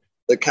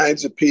 The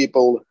kinds of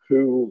people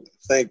who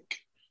think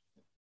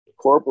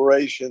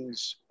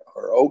corporations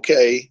are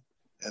okay,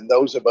 and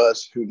those of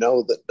us who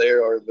know that they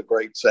are the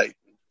great Satan.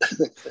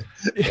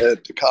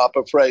 To cop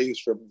a phrase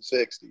from the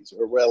 60s,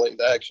 or really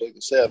actually the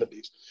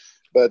 70s.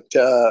 But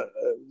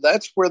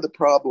that's where the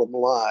problem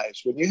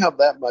lies. When you have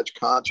that much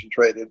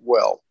concentrated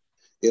wealth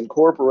in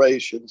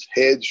corporations,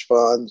 hedge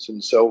funds,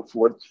 and so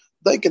forth,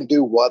 they can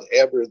do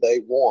whatever they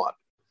want,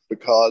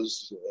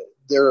 because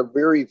there are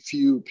very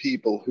few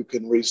people who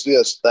can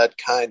resist that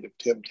kind of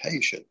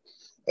temptation.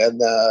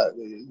 And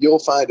you'll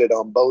find it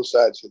on both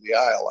sides of the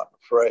aisle, I'm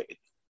afraid.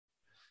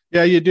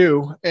 Yeah, you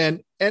do.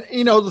 And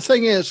the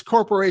thing is,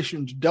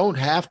 corporations don't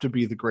have to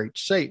be the great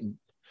Satan,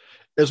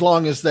 as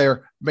long as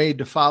they're made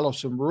to follow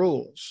some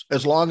rules,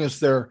 as long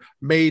as they're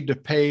made to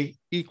pay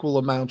equal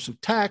amounts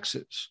of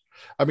taxes.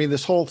 I mean,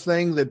 this whole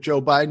thing that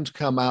Joe Biden's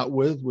come out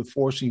with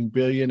forcing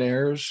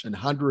billionaires and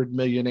 100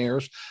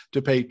 millionaires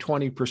to pay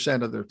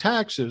 20% of their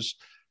taxes,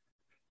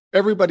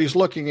 everybody's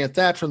looking at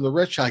that from the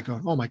rich side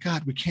going, oh my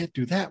God, we can't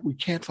do that. We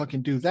can't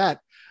fucking do that.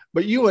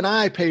 But you and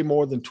I pay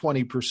more than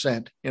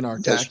 20% in our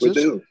taxes. Yes, we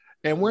do.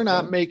 And we're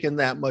not making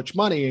that much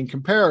money in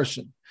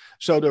comparison.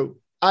 So the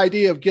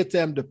idea of get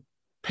them to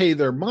pay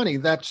their money,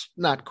 that's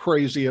not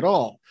crazy at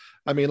all.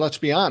 I mean, let's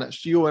be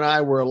honest. You and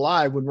I were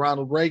alive when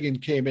Ronald Reagan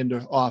came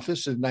into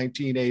office in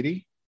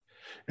 1980.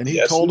 And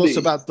he told us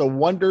about the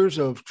wonders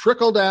of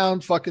trickle-down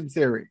fucking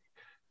theory.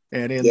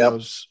 And in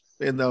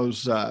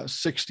those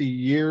 60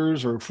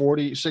 years or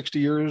 60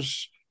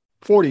 years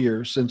 40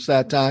 years since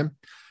that time.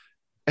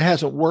 It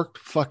hasn't worked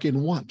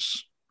fucking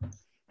once.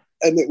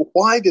 And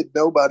why did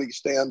nobody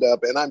stand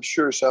up? And I'm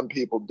sure some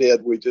people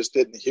did. We just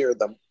didn't hear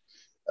them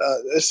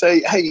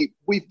say, hey,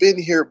 we've been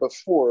here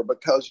before,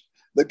 because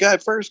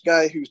the first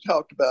guy who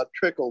talked about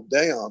trickle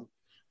down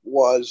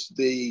was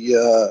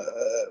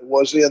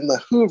was in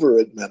the Hoover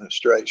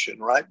administration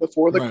right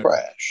before the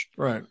crash.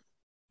 Right.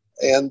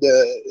 And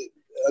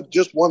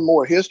just one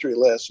more history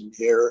lesson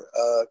here.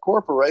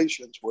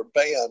 Corporations were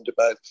banned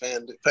by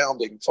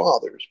founding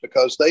fathers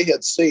because they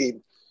had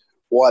seen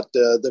what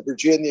the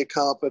Virginia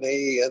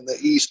Company and the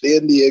East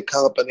India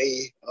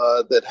Company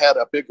that had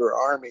a bigger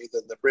army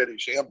than the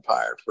British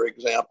Empire, for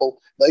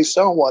example, they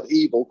saw what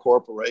evil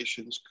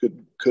corporations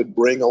could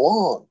bring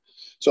along.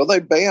 So they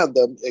banned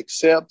them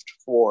except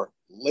for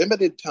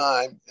limited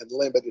time and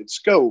limited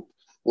scope,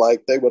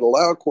 like they would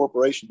allow a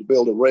corporation to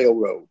build a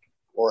railroad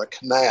or a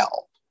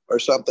canal or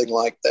something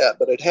like that.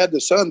 But it had to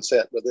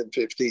sunset within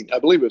 15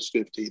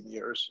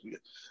 years.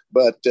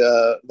 But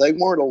they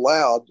weren't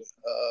allowed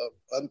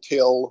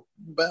until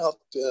about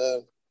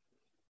the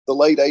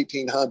late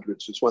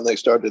 1800s is when they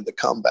started the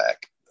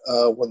comeback,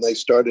 when they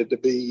started to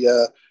be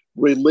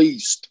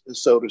released,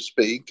 so to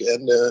speak.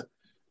 And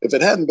if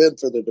it hadn't been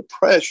for the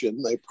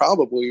Depression, they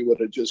probably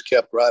would have just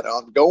kept right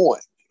on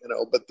going,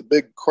 but the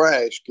big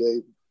crash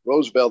gave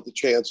Roosevelt the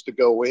chance to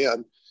go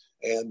in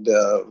and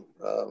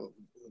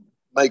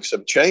make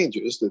some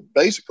changes that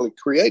basically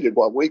created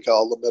what we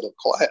call the middle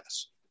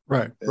class.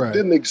 Right. It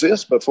didn't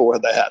exist before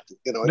that,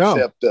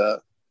 except,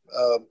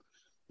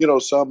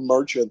 some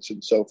merchants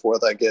and so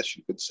forth, I guess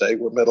you could say,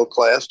 were middle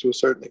class to a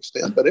certain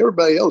extent, but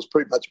everybody else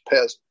pretty much a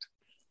peasant.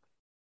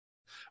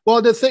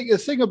 Well, the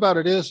thing about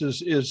it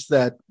is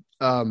that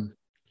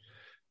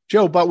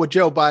what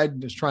Joe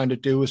Biden is trying to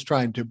do is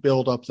trying to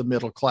build up the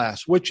middle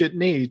class, which it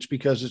needs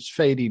because it's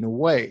fading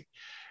away.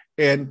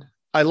 And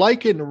I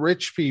liken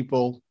rich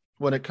people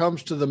when it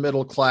comes to the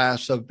middle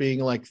class of being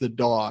like the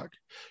dog.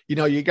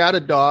 You got a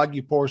dog,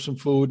 you pour some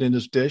food in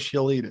his dish,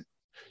 he'll eat it.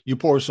 You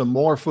pour some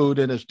more food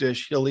in his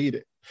dish, he'll eat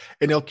it.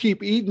 And he'll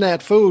keep eating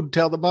that food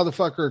till the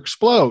motherfucker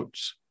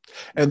explodes.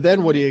 And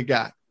then what do you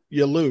got?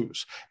 You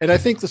lose. And I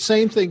think the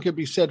same thing could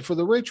be said for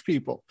the rich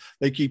people.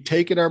 They keep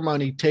taking our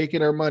money.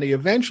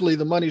 Eventually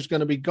the money's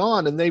going to be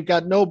gone and they've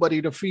got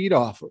nobody to feed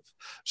off of.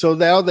 So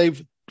now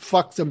they've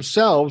fucked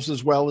themselves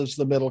as well as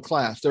the middle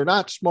class. They're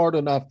not smart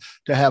enough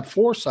to have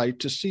foresight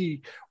to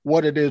see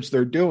what it is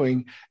they're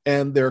doing,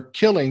 and they're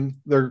killing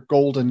their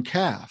golden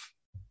calf.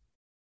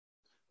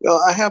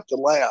 I have to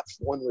laugh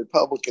when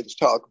Republicans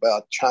talk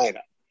about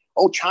China.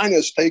 Oh,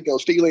 China's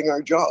stealing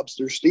our jobs.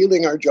 They're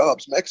stealing our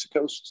jobs.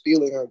 Mexico's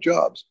stealing our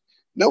jobs.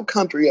 No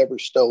country ever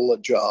stole a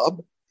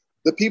job.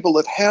 The people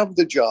that have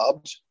the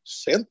jobs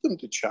sent them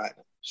to China,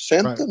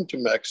 sent them to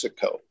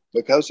Mexico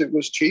because it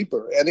was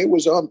cheaper, and it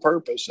was on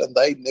purpose, and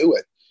they knew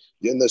it.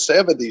 In the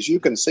 70s, you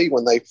can see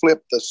when they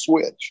flipped the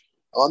switch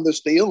on the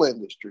steel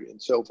industry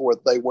and so forth.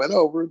 They went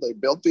over, they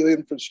built the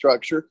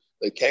infrastructure,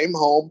 they came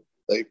home,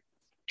 they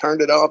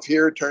turned it off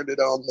here, turned it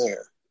on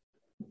there.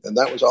 And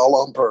that was all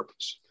on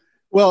purpose.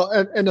 Well,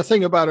 and the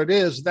thing about it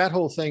is that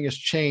whole thing has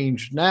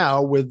changed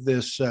now with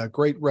this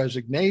great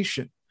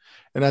resignation.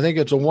 And I think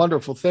it's a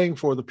wonderful thing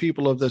for the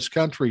people of this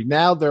country.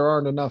 Now there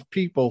aren't enough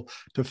people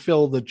to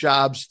fill the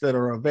jobs that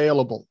are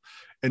available.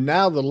 And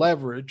now the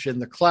leverage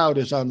and the clout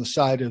is on the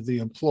side of the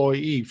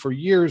employee. For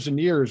years and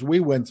years,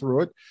 we went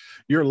through it.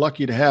 You're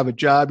lucky to have a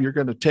job. You're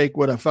going to take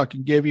what I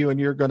fucking give you, and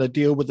you're going to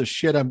deal with the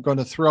shit I'm going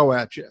to throw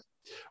at you.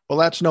 Well,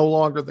 that's no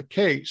longer the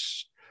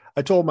case.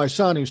 I told my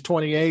son, who's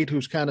 28,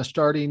 who's kind of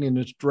starting in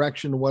his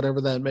direction,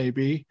 whatever that may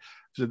be,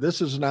 so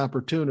this is an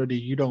opportunity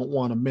you don't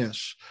want to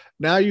miss.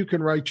 Now you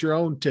can write your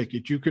own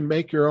ticket. You can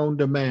make your own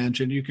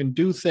demands, and you can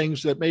do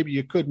things that maybe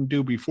you couldn't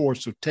do before.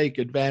 So take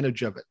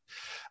advantage of it.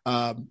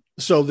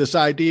 So this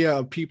idea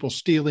of people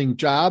stealing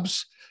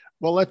jobs,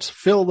 well, let's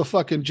fill the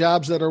fucking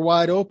jobs that are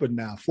wide open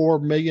now. 4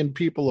 million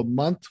people a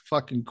month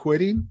fucking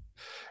quitting.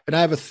 And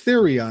I have a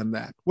theory on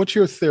that. What's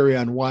your theory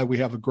on why we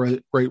have a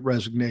great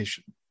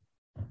resignation?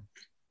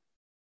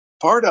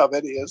 Part of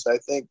it is, I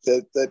think,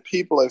 that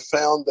people have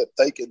found that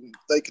they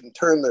can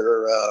turn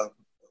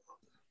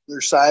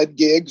their side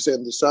gigs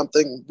into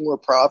something more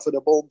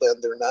profitable than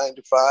their 9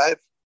 to 5.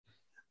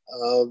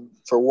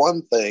 For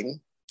one thing,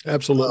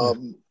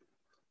 absolutely.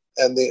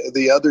 And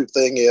the other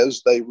thing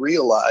is they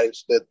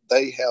realize that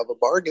they have a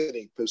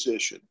bargaining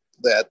position.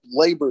 That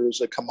labor is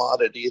a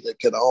commodity that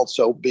can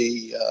also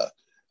be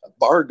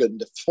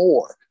bargained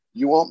for.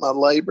 You want my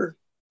labor?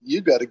 You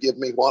got to give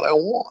me what I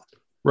want.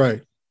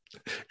 Right.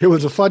 It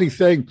was a funny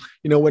thing,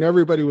 when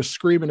everybody was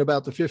screaming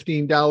about the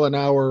 $15 an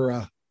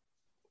hour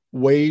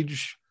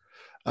wage,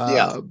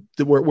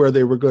 where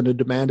they were going to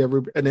demand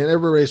and then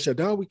everybody said,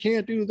 no, we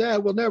can't do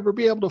that. We'll never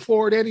be able to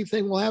afford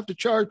anything. We'll have to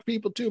charge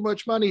people too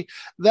much money.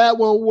 That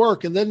won't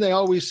work. And then they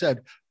always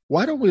said,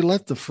 why don't we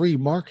let the free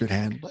market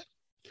handle it?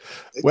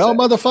 Exactly. Well,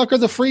 motherfucker,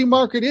 the free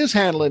market is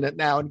handling it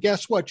now. And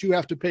guess what? You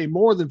have to pay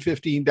more than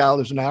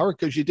 $15 an hour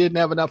because you didn't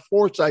have enough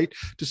foresight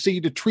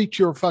to treat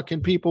your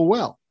fucking people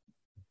well.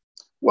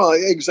 Well,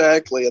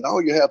 exactly. And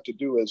all you have to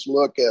do is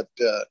look at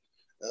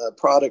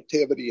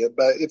productivity.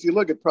 But if you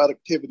look at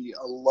productivity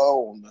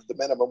alone, the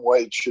minimum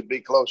wage should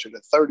be closer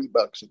to $30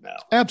 an hour.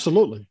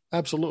 Absolutely.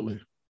 Absolutely.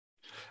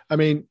 I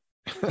mean,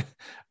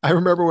 I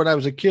remember when I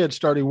was a kid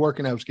starting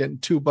working, I was getting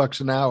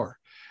 $2 an hour.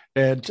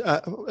 And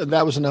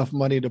that was enough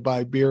money to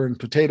buy beer and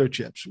potato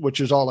chips,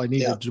 which is all I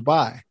needed to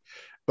buy.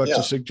 But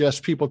to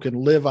suggest people can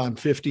live on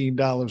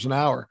 $15 an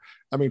hour,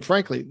 I mean,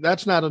 frankly,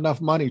 that's not enough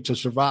money to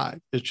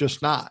survive. It's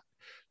just not.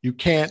 You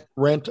can't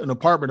rent an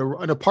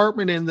apartment. An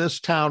apartment in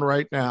this town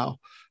right now,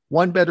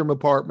 one bedroom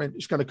apartment,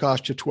 is going to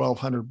cost you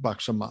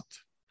 $1,200 a month.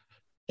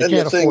 And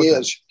the thing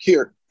is,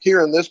 here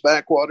in this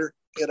backwater,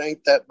 it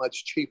ain't that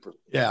much cheaper.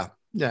 Yeah.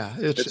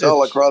 It's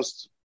all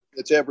across.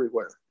 It's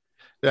everywhere.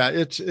 Yeah,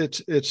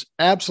 it's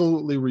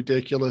absolutely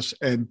ridiculous.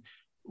 And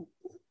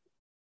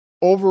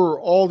over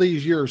all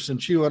these years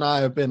since you and I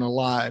have been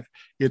alive,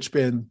 it's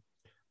been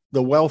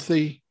the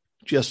wealthy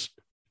just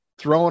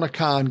throwing a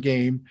con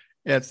game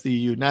at the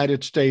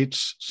United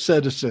States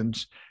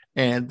citizens,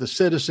 and the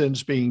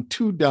citizens being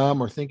too dumb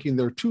or thinking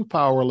they're too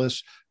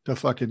powerless to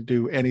fucking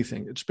do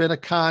anything. It's been a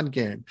con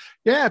game.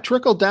 Yeah,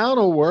 trickle down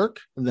will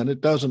work, and then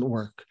it doesn't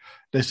work.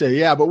 They say,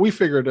 yeah, but we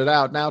figured it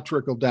out. Now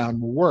trickle down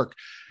will work.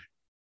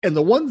 And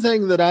the one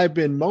thing that I've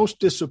been most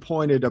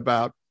disappointed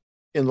about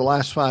in the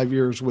last 5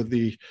 years with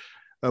the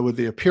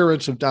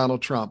appearance of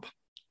Donald Trump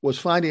was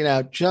finding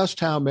out just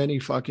how many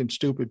fucking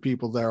stupid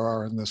people there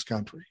are in this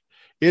country.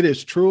 It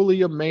is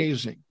truly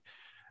amazing,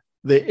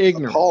 the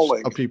ignorance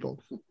of people.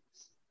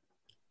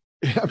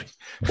 I mean,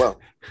 well,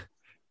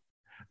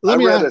 I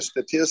read a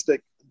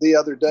statistic the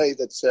other day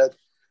that said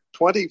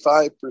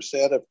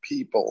 25% of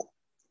people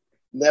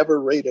never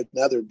read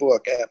another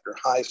book after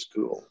high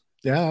school.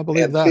 Yeah, I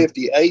believe and that.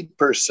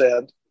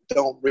 58%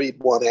 don't read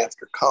one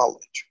after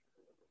college.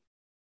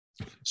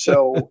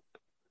 So,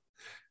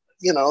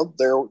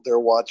 they're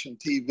watching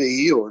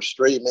TV or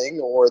streaming,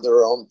 or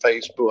they're on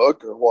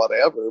Facebook or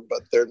whatever,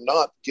 but they're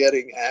not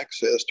getting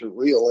access to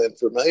real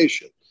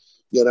information.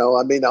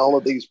 All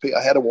of these people.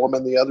 I had a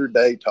woman the other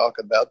day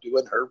talking about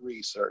doing her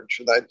research,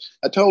 and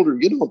I told her,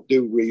 you don't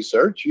do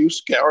research. You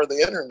scour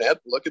the internet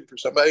looking for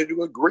somebody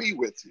to agree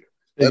with you.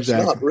 That's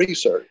not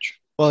research.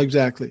 Well,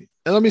 exactly.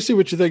 And let me see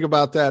what you think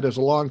about that as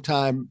a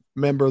longtime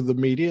member of the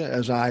media,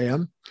 as I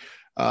am.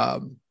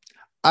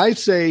 I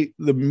say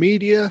the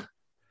media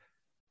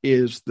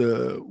is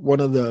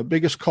one of the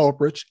biggest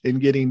culprits in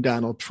getting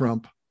Donald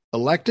Trump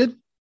elected.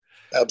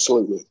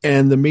 Absolutely.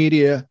 And the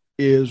media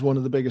is one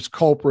of the biggest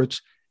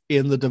culprits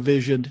in the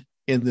division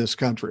in this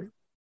country.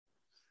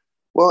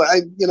 Well,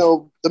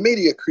 the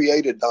media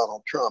created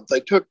Donald Trump.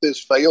 They took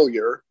this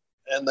failure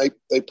and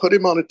they put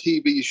him on a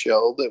TV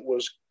show that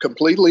was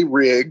completely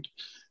rigged,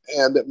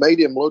 and it made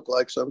him look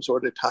like some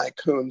sort of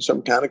tycoon,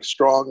 some kind of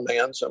strong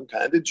man, some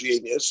kind of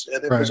genius.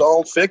 And it was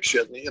all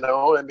fiction, it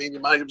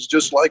was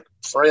just like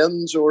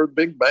Friends or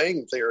Big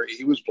Bang Theory.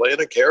 He was playing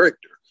a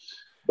character.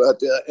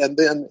 But, and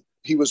then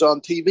he was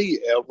on TV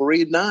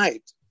every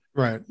night.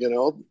 Right.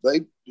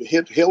 They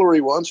hit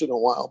Hillary once in a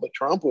while, but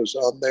Trump was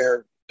on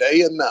there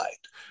day and night,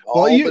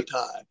 all the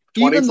time,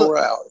 24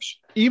 hours.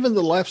 Even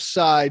the left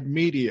side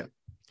media,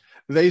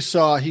 they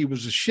saw he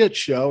was a shit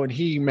show and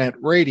he meant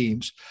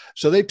ratings.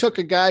 So they took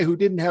a guy who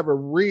didn't have a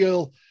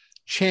real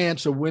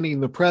chance of winning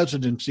the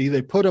presidency.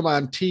 They put him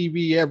on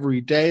TV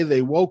every day.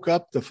 They woke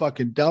up the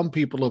fucking dumb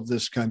people of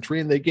this country,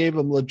 and they gave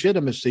him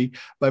legitimacy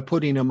by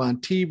putting him on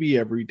TV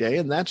every day.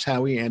 And that's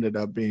how he ended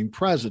up being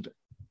president.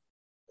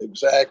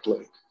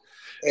 Exactly.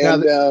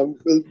 And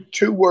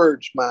two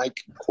words, Mike: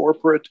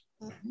 corporate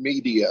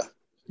media.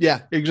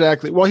 Yeah,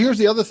 exactly. Well, here's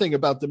the other thing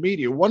about the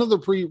media. One of the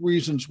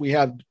reasons we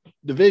have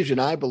division,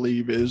 I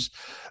believe, is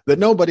that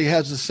nobody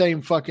has the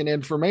same fucking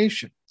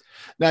information.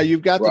 Now,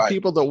 you've got the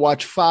people that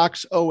watch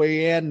Fox,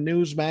 OAN,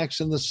 Newsmax,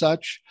 and the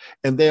such,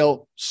 and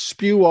they'll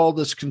spew all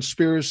this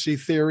conspiracy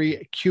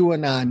theory,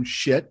 QAnon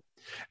shit.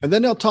 And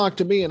then they'll talk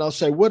to me and I'll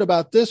say, what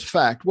about this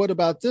fact? What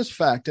about this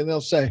fact? And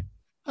they'll say,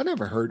 I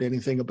never heard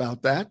anything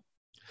about that.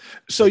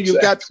 So you've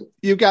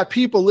got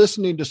people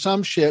listening to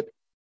some shit,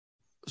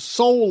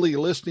 solely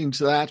listening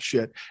to that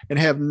shit, and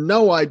have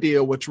no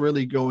idea what's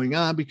really going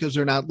on because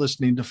they're not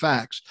listening to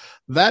facts.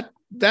 That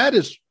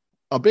is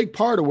a big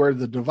part of where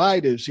the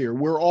divide is here.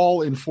 We're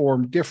all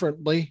informed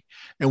differently,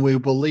 and we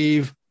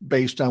believe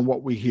based on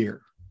what we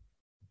hear.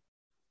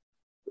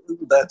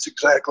 That's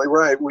exactly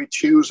right. We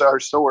choose our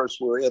source.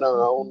 We're in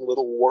our own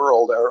little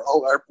world.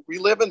 We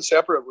live in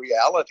separate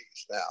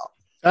realities now.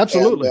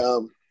 Absolutely.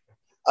 And,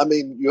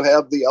 you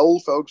have the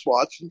old folks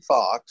watching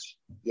Fox.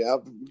 You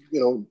have,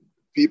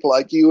 people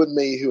like you and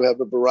me who have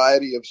a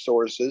variety of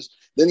sources.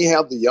 Then you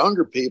have the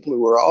younger people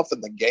who are off in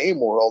the game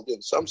world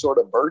in some sort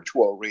of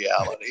virtual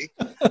reality.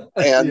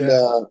 And,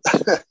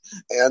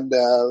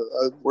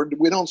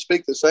 we don't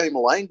speak the same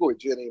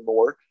language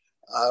anymore.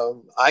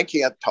 I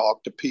can't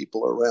talk to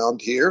people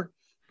around here.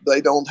 They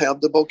don't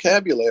have the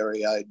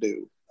vocabulary I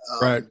do.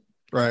 Right.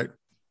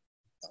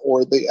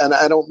 And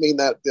I don't mean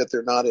that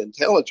they're not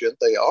intelligent.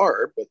 They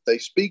are, but they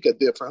speak a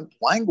different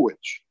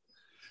language.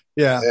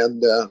 Yeah.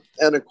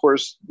 And of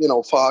course,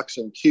 Fox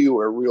and Q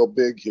are real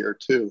big here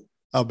too.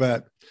 I'll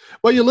bet.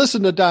 Well, you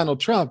listen to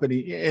Donald Trump,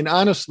 and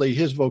honestly,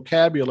 his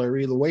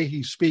vocabulary, the way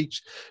he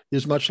speaks,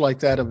 is much like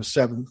that of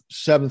a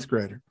seventh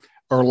grader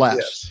or less,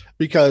 yes.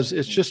 because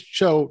it's just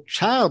so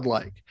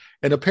childlike.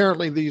 And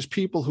apparently, these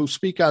people who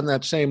speak on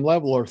that same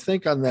level or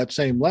think on that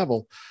same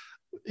level,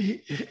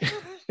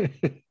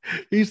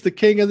 he's the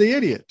king of the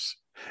idiots.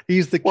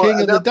 He's the king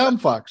of the dumb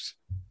fucks.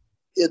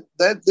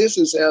 This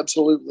is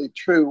absolutely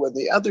true. And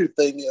the other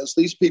thing is,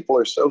 these people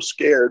are so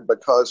scared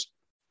because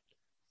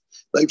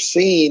they've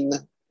seen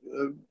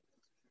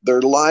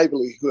their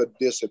livelihood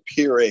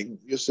disappearing.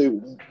 You see,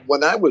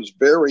 when I was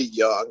very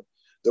young,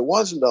 there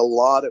wasn't a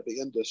lot of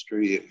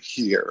industry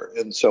here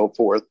and so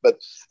forth. But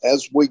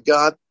as we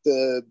got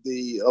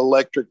the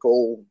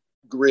electrical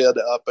grid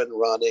up and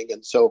running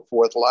and so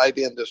forth, light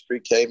industry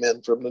came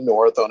in from the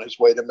north on its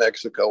way to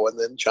Mexico and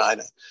then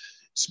China.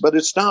 But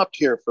it stopped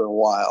here for a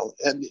while.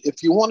 And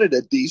if you wanted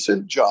a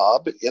decent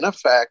job in a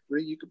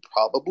factory, you could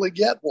probably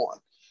get one.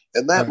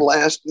 And that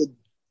lasted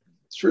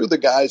through the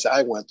guys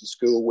I went to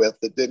school with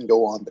that didn't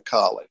go on to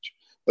college.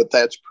 But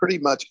that's pretty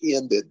much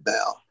ended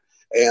now.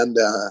 And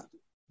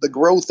the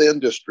growth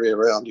industry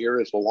around here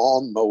is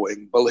lawn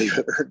mowing, believe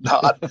it or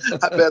not.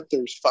 I bet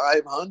there's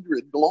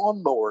 500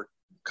 lawnmower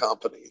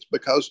companies,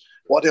 because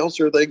what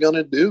else are they going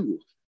to do?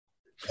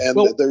 And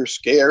they're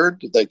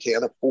scared. They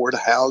can't afford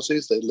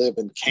houses. They live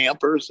in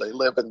campers. They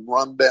live in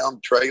rundown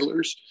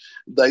trailers.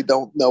 They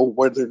don't know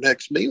where their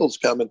next meal's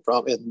coming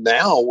from. And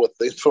now with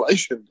the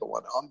inflation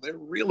going on, they're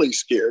really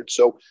scared.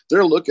 So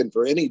they're looking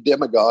for any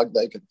demagogue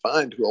they can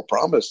find who will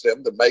promise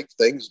them to make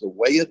things the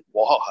way it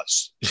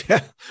was.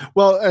 Yeah.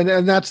 Well,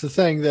 and that's the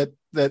thing,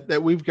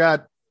 that we've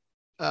got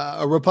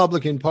a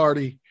Republican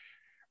Party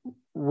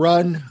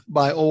run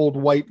by old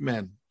white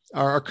men.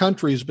 Our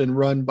country has been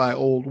run by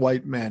old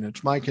white men.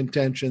 It's my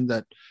contention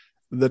that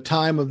the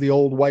time of the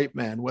old white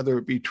man, whether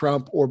it be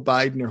Trump or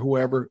Biden or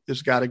whoever,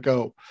 has got to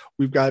go.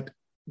 We've got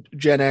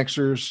Gen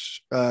Xers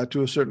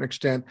to a certain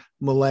extent,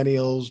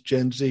 millennials,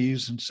 Gen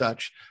Zs and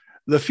such.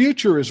 The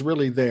future is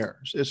really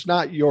theirs. It's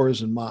not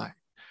yours and mine.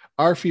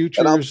 Our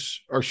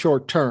futures are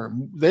short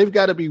term. They've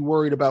got to be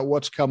worried about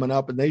what's coming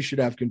up, and they should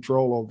have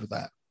control over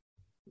that.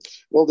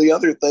 Well, the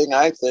other thing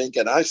I think,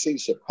 and I see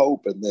some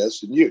hope in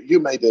this, and you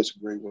may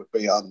disagree with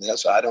me on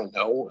this, I don't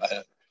know.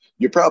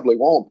 You probably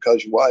won't,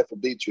 because your wife will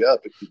beat you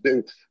up if you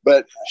do.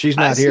 But she's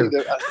not here.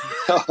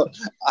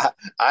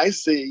 I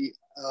see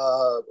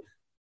the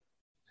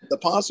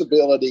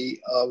possibility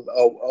of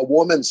a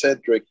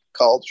woman-centric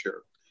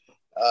culture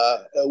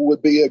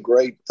would be a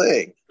great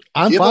thing.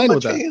 I'm fine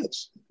with that.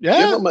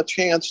 Give them a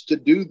chance to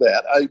do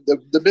that.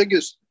 The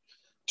biggest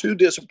two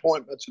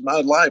disappointments in my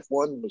life.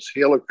 One was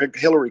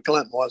Hillary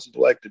Clinton wasn't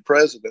elected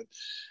president.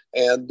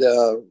 And,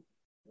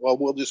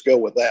 we'll just go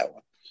with that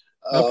one.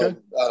 Okay.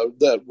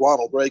 That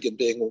Ronald Reagan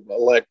being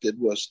elected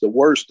was the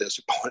worst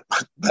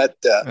disappointment, but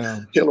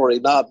Hillary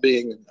not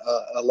being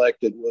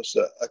elected was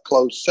a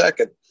close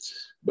second.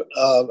 But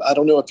I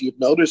don't know if you've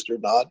noticed or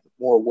not,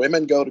 more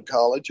women go to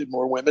college and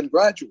more women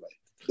graduate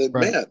than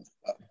men.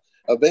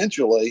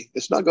 Eventually,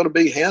 it's not going to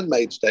be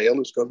Handmaid's Tale.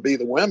 It's going to be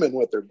the women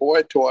with their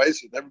boy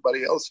toys, and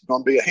everybody else is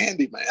going to be a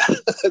handyman.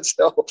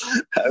 So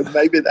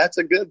maybe that's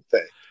a good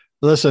thing.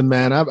 Listen,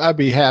 man, I'd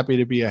be happy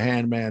to be a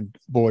handman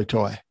boy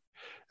toy.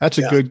 That's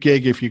a good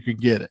gig if you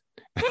could get it.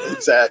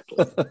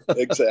 Exactly.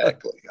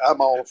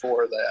 I'm all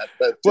for that.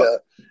 But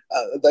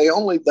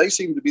they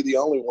seem to be the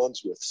only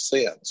ones with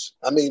sense.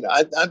 I mean,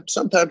 I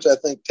sometimes I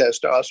think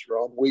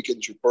testosterone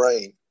weakens your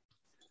brain.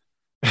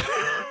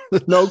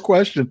 No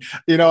question.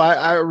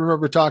 I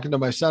remember talking to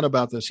my son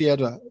about this. He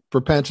had a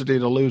propensity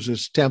to lose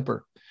his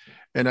temper.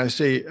 And I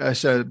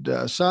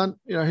said, son,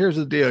 here's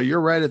the deal.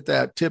 You're right at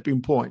that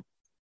tipping point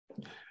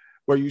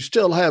where you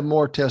still have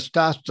more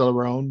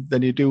testosterone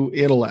than you do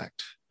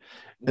intellect.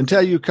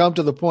 Until you come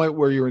to the point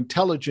where your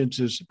intelligence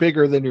is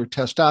bigger than your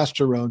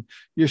testosterone,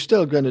 you're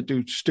still going to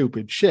do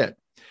stupid shit.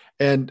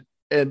 And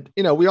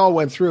we all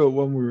went through it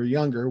when we were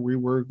younger. We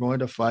were going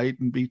to fight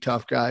and be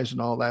tough guys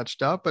and all that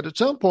stuff. But at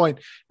some point,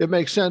 it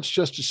makes sense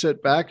just to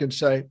sit back and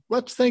say,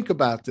 let's think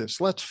about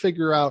this. Let's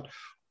figure out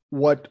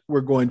what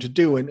we're going to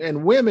do.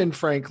 And women,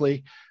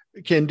 frankly,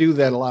 can do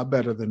that a lot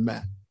better than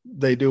men.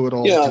 They do it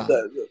all the time.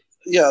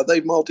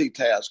 They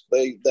multitask.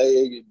 They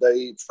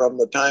from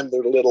the time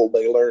they're little,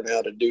 they learn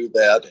how to do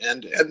that.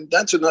 And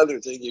that's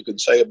another thing you can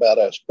say about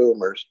us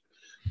boomers.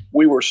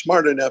 We were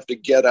smart enough to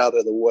get out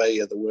of the way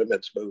of the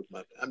women's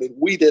movement. I mean,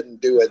 we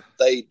didn't do it.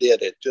 They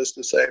did it, just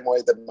the same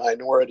way the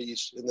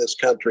minorities in this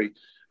country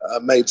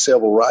made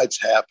civil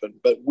rights happen.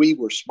 But we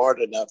were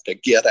smart enough to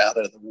get out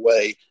of the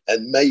way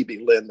and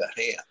maybe lend a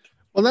hand.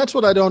 Well, that's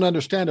what I don't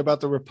understand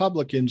about the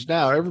Republicans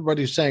now.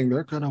 Everybody's saying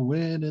they're going to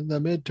win in the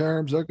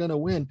midterms. They're going to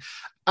win.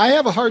 I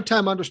have a hard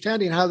time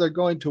understanding how they're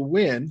going to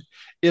win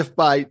if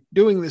by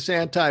doing this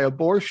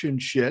anti-abortion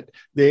shit,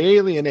 they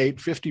alienate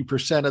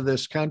 50% of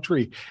this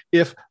country.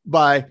 If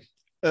by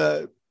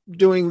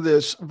doing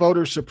this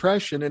voter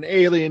suppression and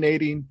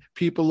alienating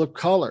people of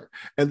color.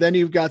 And then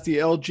you've got the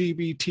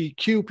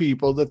LGBTQ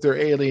people that they're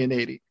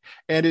alienating.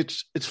 And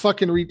it's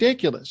fucking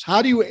ridiculous.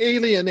 How do you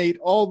alienate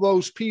all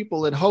those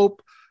people and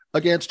hope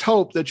against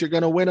hope that you're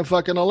going to win a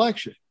fucking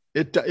election?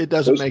 It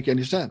doesn't make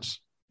any sense.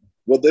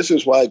 Well, this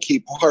is why I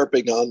keep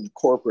harping on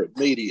corporate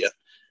media.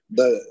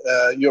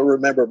 You'll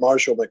remember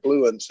Marshall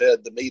McLuhan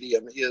said the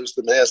medium is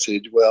the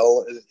message.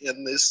 Well,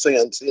 in this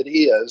sense, it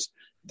is.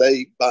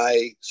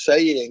 By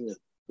saying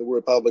the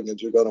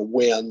Republicans are going to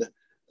win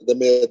the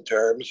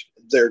midterms,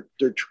 they're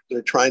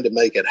trying to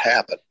make it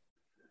happen.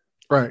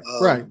 Right,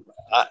 right.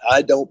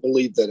 I don't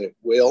believe that it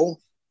will.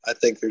 I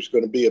think there's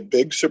going to be a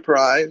big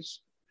surprise,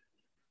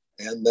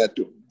 and that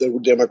the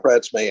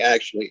Democrats may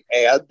actually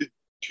add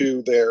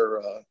to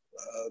their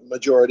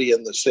majority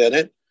in the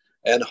Senate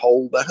and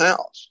hold the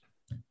House.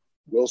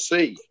 We'll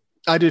see.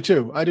 I do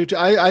too.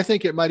 I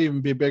think it might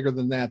even be bigger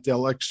than that.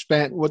 They'll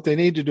expand. What they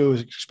need to do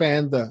is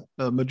expand the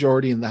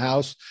majority in the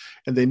House,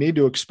 and they need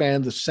to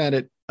expand the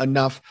Senate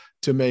enough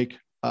to make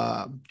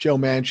Joe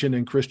Manchin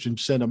and Kyrsten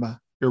Sinema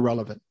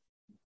irrelevant.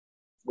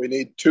 We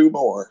need two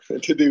more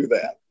to do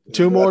that.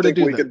 Two more to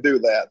do that. We can do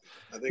that.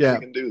 I think we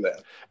can do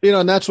that. You know,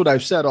 and that's what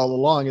I've said all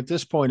along. At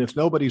this point, if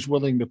nobody's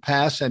willing to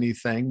pass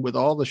anything with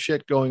all the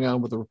shit going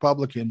on with the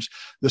Republicans,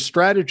 the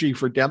strategy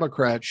for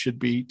Democrats should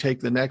be take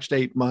the next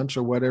 8 months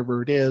or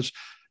whatever it is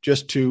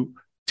just to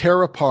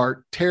tear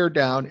apart, tear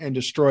down, and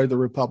destroy the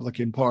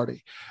Republican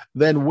Party.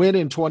 Then win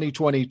in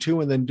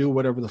 2022 and then do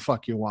whatever the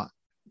fuck you want.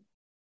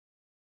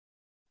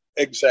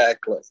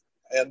 Exactly.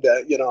 And,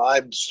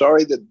 I'm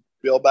sorry that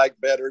Build Back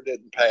Better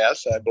didn't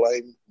pass. I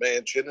blame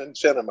Manchin and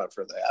Sinema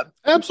for that.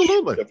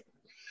 Absolutely.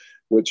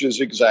 Which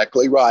is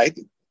exactly right.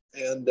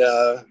 And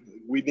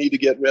we need to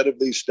get rid of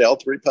these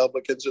stealth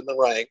Republicans in the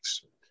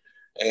ranks.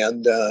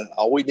 And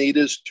all we need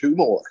is two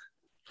more.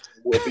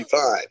 We'll be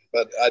fine.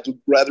 But I'd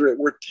rather it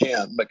were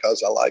 10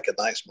 because I like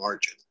a nice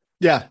margin.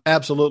 Yeah,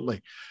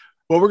 absolutely.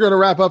 Well, we're going to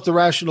wrap up the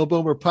Rational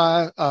Boomer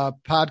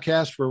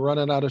podcast. We're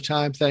running out of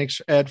time.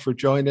 Thanks, Ed, for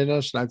joining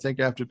us. And I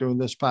think after doing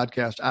this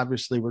podcast,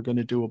 obviously, we're going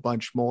to do a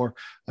bunch more.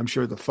 I'm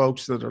sure the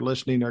folks that are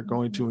listening are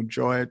going to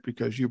enjoy it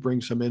because you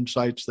bring some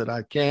insights that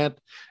I can't.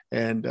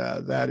 And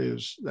that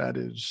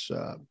is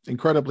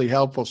incredibly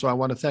helpful. So I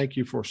want to thank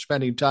you for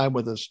spending time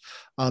with us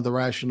on the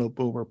Rational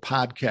Boomer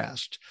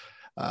podcast.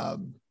 I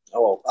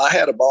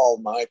had a ball,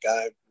 Mike.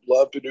 I'd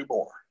love to do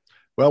more.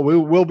 Well, we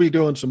will be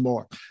doing some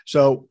more.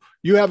 So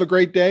you have a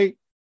great day,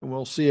 and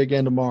we'll see you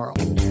again tomorrow.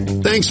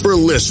 Thanks for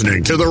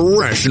listening to the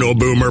Rational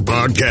Boomer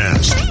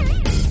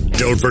podcast.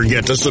 Don't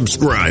forget to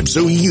subscribe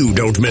so you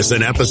don't miss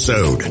an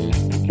episode.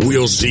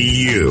 We'll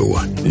see you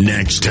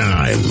next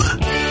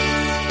time.